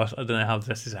me last. I don't know how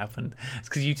this has happened. It's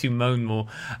because you two moan more.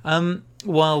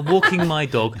 while walking my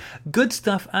dog. Good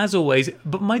stuff as always,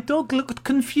 but my dog looked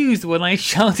confused when I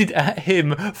shouted at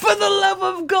him, "For the love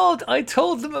of God! I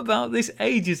told them about this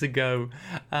ages ago."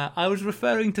 I was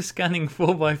referring to scanning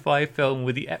 4x5 film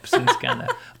with the Epson scanner.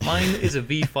 Mine is a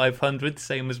V500,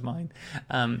 same as mine.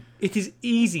 It is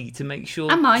easy to make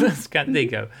sure... And mine. There you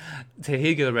go. So here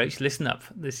you go, Rach. Listen up.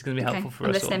 This is going to be helpful for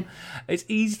us all. It's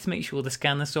easy to make sure the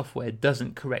scanner software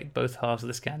doesn't correct both halves of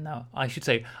the scan. Now, I should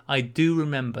say, I do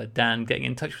remember Dan getting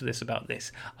in touch with us about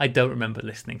this. I don't remember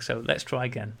listening, so let's try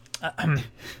again.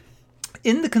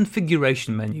 In the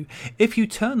configuration menu, if you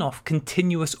turn off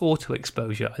continuous auto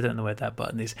exposure, I don't know where that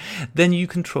button is, then you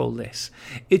control this.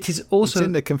 It is also... It's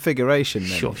in the configuration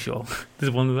menu. Sure.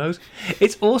 There's one of those.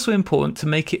 It's also important to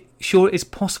make it sure it's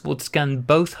possible to scan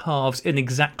both halves in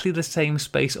exactly the same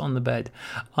space on the bed.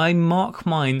 I mark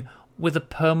mine with a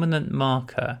permanent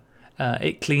marker.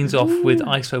 It cleans off with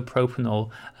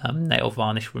isopropanol nail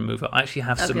varnish remover. I actually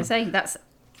have some... I was going to say, that's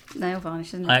nail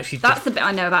varnish, isn't it? That's the bit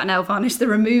I know about nail varnish, the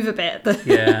remover bit.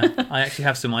 Yeah, I actually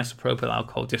have some isopropyl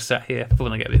alcohol just sat here for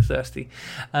when I get a bit thirsty.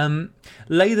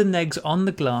 Lay the negs on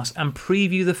the glass and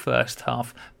preview the first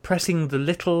half, pressing the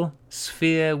little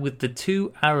sphere with the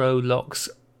 2 arrow locks.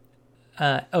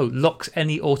 Locks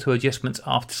any auto adjustments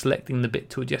after selecting the bit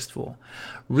to adjust for.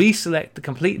 Reselect the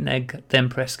complete neg, then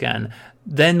press scan.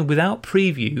 Then, without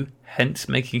preview, hence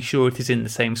making sure it is in the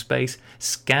same space,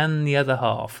 scan the other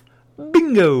half.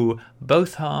 Bingo!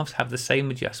 Both halves have the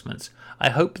same adjustments. I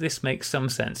hope this makes some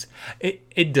sense.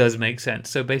 It does make sense.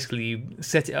 So basically, you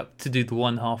set it up to do the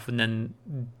one half, and then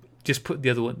just put the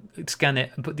other one, scan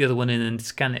it, and put the other one in, and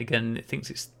scan it again. And it thinks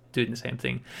it's doing the same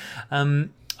thing.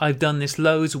 I've done this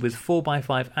loads with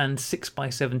 4x5 and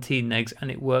 6x17 negs, and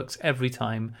it works every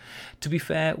time. To be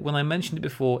fair, when I mentioned it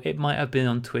before, it might have been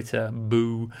on Twitter,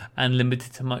 boo, and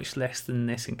limited to much less than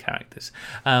this in characters.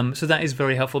 So that is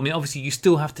very helpful. I mean, obviously, you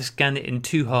still have to scan it in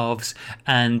 2 halves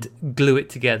and glue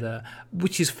it together,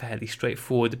 which is fairly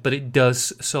straightforward, but it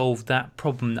does solve that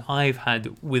problem that I've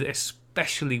had with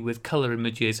especially with colour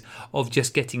images, of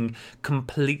just getting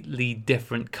completely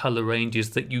different colour ranges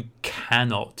that you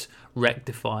cannot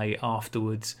rectify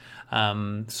afterwards.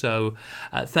 So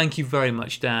thank you very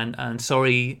much, Dan, and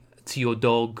sorry to your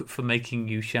dog for making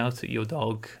you shout at your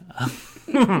dog.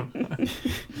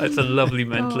 That's a lovely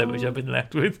mental image I've been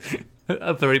left with.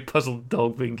 A very puzzled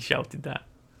dog being shouted at.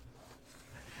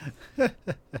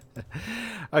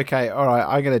 Okay, all right,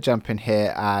 I'm going to jump in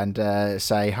here and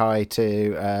say hi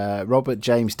to Robert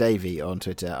James Davey on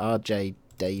Twitter, RJ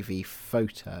Davey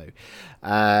Photo.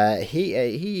 He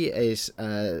is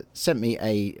sent me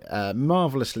a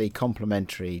marvellously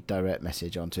complimentary direct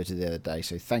message on Twitter the other day,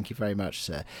 so thank you very much,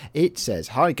 sir. It says,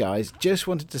 "Hi guys, just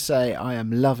wanted to say I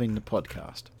am loving the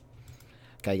podcast."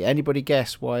 Okay, anybody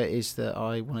guess why it is that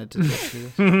I wanted to do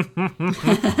this?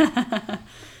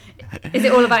 Is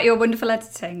it all about your wonderful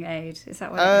editing, Aid? Is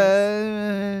that what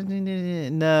it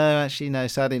is? No, actually, no,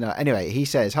 sadly not. Anyway, he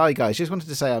says, "Hi guys, just wanted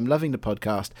to say I'm loving the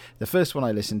podcast. The first one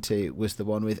I listened to was the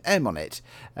one with M on it,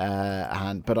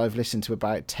 but I've listened to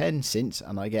about 10 since,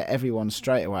 and I get everyone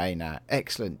straight away now.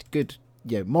 Excellent, good."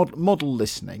 Model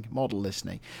listening,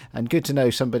 and good to know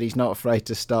somebody's not afraid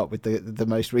to start with the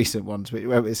most recent ones,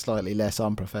 where it's slightly less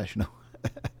unprofessional.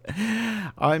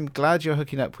 I'm glad you're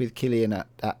hooking up with Killian at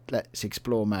Let's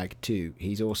Explore Mag too.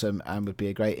 He's awesome and would be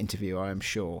a great interview, I am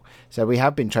sure. So we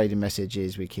have been trading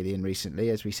messages with Killian recently,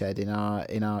 as we said in our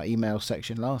email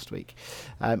section last week.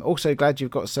 Also glad you've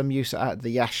got some use out of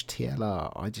the Yash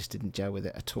TLR. I just didn't gel with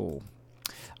it at all.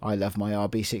 I love my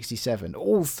RB67,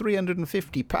 all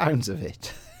 350 pounds of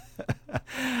it.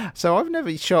 So I've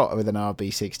never shot with an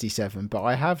RB67, but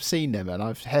I have seen them, and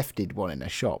I've hefted one in a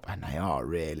shop, and they are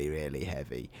really, really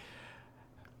heavy.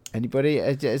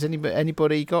 Has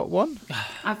anybody got one?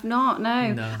 I've not,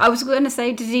 no. I was going to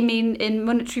say, did he mean in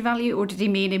monetary value or did he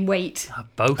mean in weight?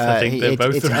 Both, I think they're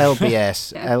both. It's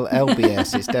LBS.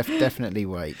 LBS. It's definitely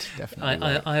weight.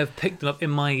 I have picked them up in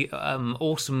my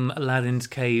awesome Aladdin's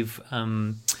Cave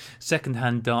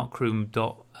secondhand darkroom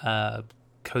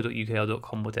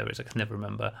 .co.uk.com, whatever it is, I can never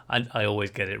remember. I always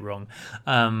get it wrong.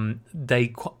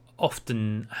 They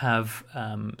often have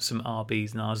some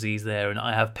RBs and RZs there, and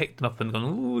I have picked them up and gone,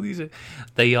 "Ooh,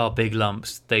 they are big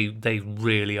lumps. They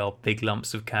really are big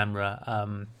lumps of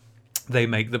camera." They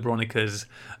make the Bronicas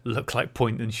look like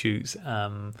point and shoots.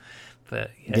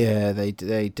 But yeah, they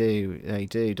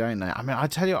do, don't they? I mean, I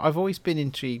tell you, I've always been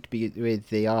intrigued with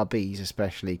the RBs,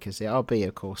 especially because the RB,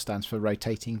 of course, stands for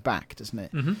rotating back, doesn't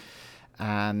it? Mm-hmm.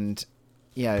 And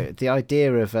the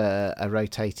idea of a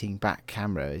rotating back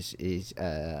camera is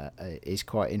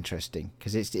quite interesting,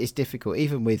 because it's difficult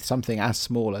even with something as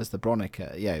small as the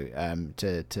Bronica,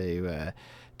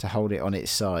 to hold it on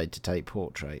its side to take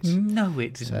portraits. No,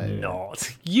 it's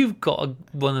not. You've got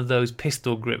one of those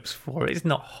pistol grips for it. It's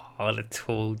not hard at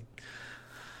all.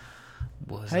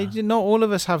 Hey, not all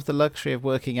of us have the luxury of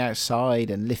working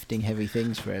outside and lifting heavy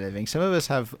things for a living. Some of us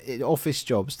have office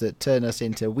jobs that turn us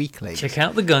into weaklings. Check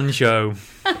out the gun show.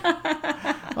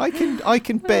 I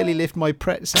can barely lift my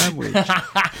Pret sandwich.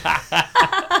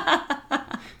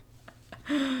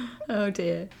 Oh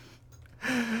dear.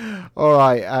 All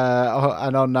right,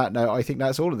 and on that note, I think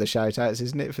that's all of the shout-outs,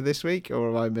 isn't it, for this week? Or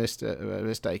am I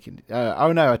mistaken?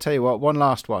 Oh no, I tell you what, one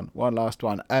last one.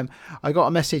 I got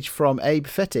a message from Abe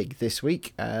Fettig this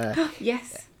week.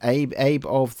 Yes. Abe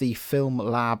of the Film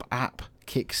Lab app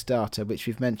Kickstarter, which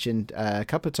we've mentioned a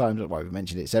couple of times. Well, we've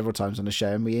mentioned it several times on the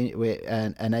show,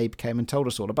 and Abe came and told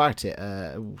us all about it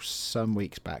some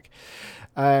weeks back.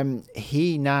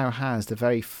 He now has the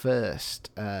very first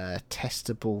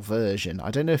testable version.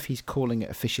 I don't know if he's calling it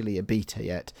officially a beta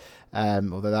yet,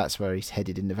 although that's where he's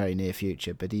headed in the very near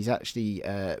future. But he's actually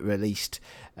released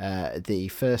the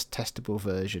first testable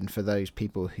version for those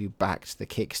people who backed the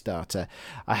Kickstarter.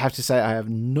 I have to say I have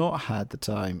not had the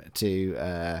time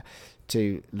to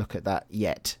look at that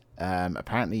yet.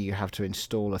 Apparently you have to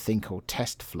install a thing called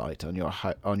Test Flight on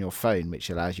your phone, which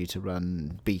allows you to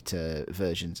run beta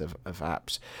versions of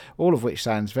apps, all of which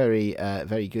sounds very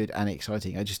very good and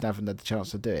exciting. I just haven't had the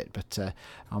chance to do it, but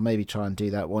I'll maybe try and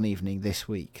do that one evening this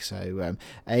week. So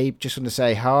Abe, just want to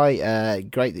say hi.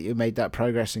 Great that you made that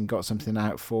progress and got something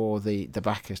out for the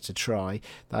backers to try.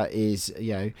 That is,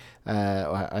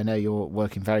 I know you're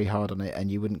working very hard on it,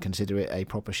 and you wouldn't consider it a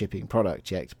proper shipping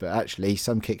product yet, but actually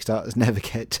some Kickstarters never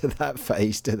get to that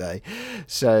phase, do they?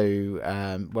 So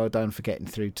well done for getting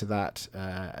through to that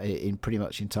in pretty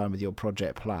much in time with your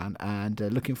project plan, and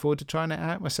looking forward to trying it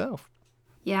out myself.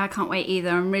 Yeah, I can't wait either.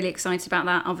 I'm really excited about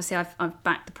that. Obviously, I've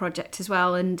backed the project as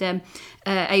well, and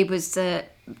Abe was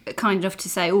kind enough to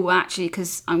say, actually,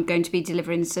 because I'm going to be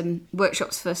delivering some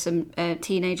workshops for some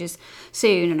teenagers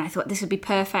soon, and I thought this would be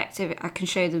perfect if I can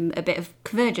show them a bit of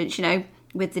convergence,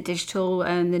 with the digital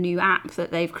and the new app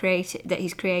that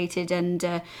he's created, and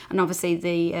obviously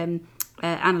the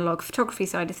analog photography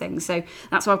side of things. So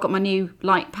that's why I've got my new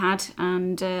light pad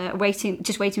and waiting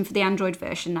for the Android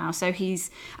version now. So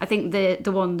I think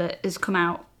the one that has come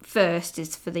out first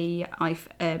is for the iOS.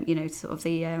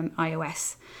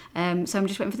 So I'm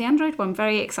just waiting for the Android one.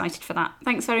 Very excited for that.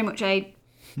 Thanks very much, Abe.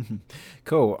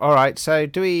 Cool. All right. So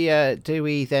do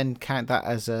we then count that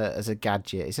as a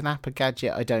gadget? Is an app a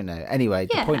gadget? I don't know. Anyway,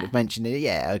 the point of mentioning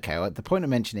it, the point of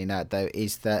mentioning that though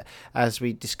is that, as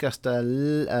we discussed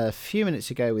a few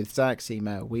minutes ago with Zach's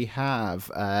email, we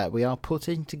are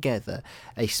putting together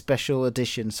a special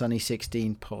edition Sunny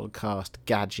 16 podcast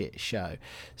gadget show.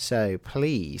 So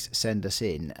please send us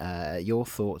in your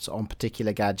thoughts on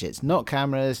particular gadgets, not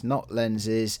cameras, not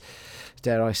lenses,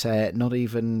 dare I say it, not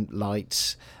even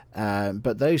lights,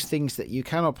 but those things that you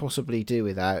cannot possibly do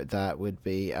without, that would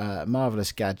be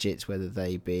marvellous gadgets, whether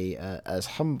they be as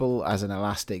humble as an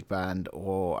elastic band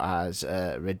or as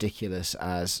ridiculous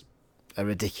as a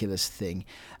ridiculous thing.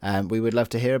 We would love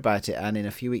to hear about it, and in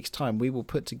a few weeks' time we will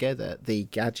put together the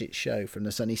gadget show from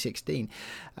the Sunny 16.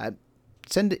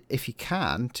 Send it, if you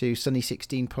can, to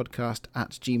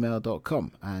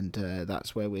sunny16podcast@gmail.com, and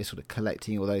that's where we're sort of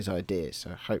collecting all those ideas.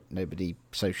 So I hope nobody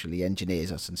socially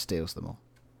engineers us and steals them all.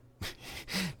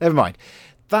 Never mind.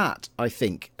 That, I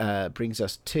think, brings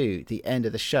us to the end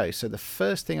of the show. So the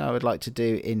first thing I would like to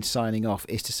do in signing off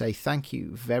is to say thank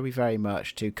you very, very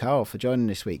much to Karl for joining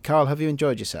this week. Karl, have you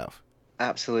enjoyed yourself?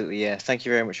 Absolutely, yeah. Thank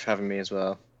you very much for having me as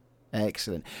well.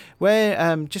 Excellent.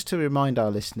 Where, just to remind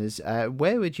our listeners,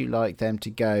 where would you like them to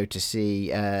go to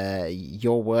see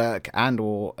your work and,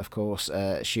 or of course,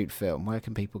 Shoot Film? Where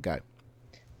can people go?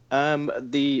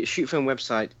 The Shoot Film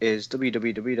website is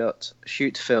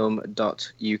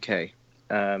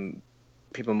www.shootfilm.uk.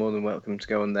 People are more than welcome to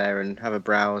go on there and have a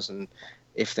browse, and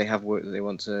if they have work that they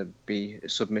want to be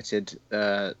submitted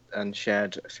and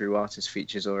shared through artist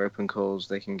features or open calls,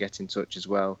 they can get in touch as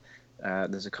well.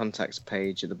 There's a contacts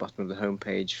page at the bottom of the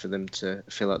homepage for them to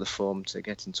fill out the form to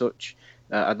get in touch.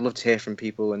 I'd love to hear from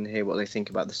people and hear what they think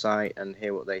about the site and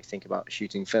hear what they think about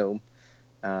shooting film.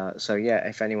 So yeah,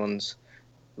 if anyone's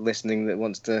listening that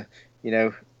wants to,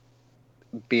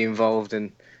 be involved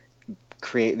and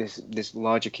create this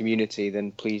larger community,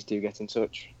 then please do get in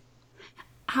touch.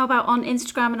 How about on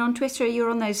Instagram and on Twitter? You're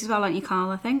on those as well, aren't you,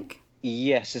 Karl, I think?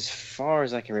 Yes, as far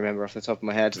as I can remember off the top of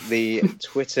my head, the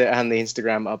Twitter and the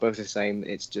Instagram are both the same.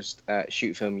 It's just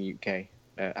Shoot Film UK,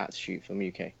 at Shoot Film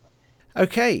UK.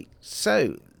 Okay,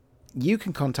 so you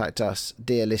can contact us,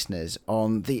 dear listeners,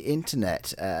 on the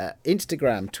internet,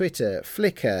 Instagram, Twitter,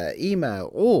 Flickr,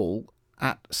 email, all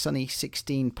at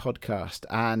Sunny16 Podcast.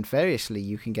 And variously,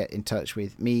 you can get in touch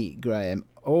with me, Graeme,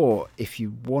 or if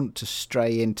you want to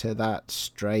stray into that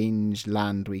strange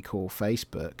land we call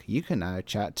Facebook, you can now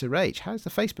chat to Rach. How's the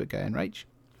Facebook going, Rach?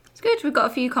 It's good. We've got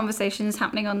a few conversations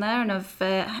happening on there, and I've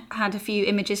had a few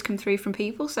images come through from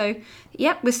people. So,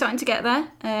 yeah, we're starting to get there.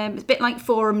 It's a bit like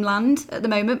forum land at the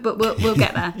moment, but we'll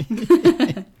get there.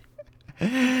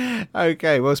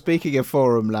 Okay, well, speaking of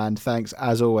forum land, thanks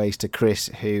as always to Chris,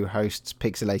 who hosts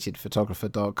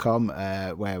pixelatedphotographer.com,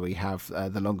 where we have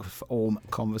the longer form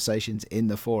conversations in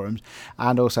the forums.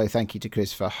 And also thank you to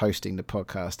Chris for hosting the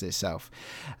podcast itself.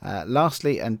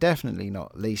 Lastly, and definitely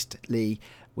not leastly,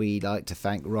 we like to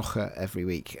thank Rocha every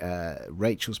week,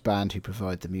 Rachel's band, who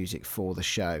provide the music for the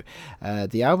show.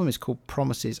 The album is called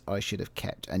Promises I Should Have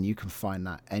Kept, and you can find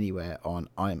that anywhere on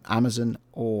Amazon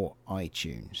or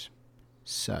iTunes.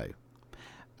 So,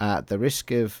 at the risk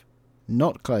of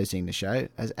not closing the show,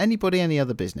 has anybody any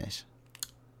other business?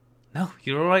 No,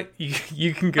 you're all right.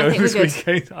 You can go this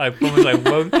weekend. I promise I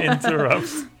won't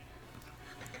interrupt.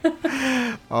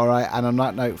 All right, and on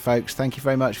that note, folks, thank you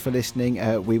very much for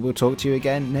listening. We will talk to you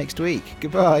again next week.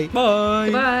 Goodbye. Bye.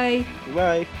 Goodbye.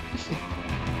 Goodbye.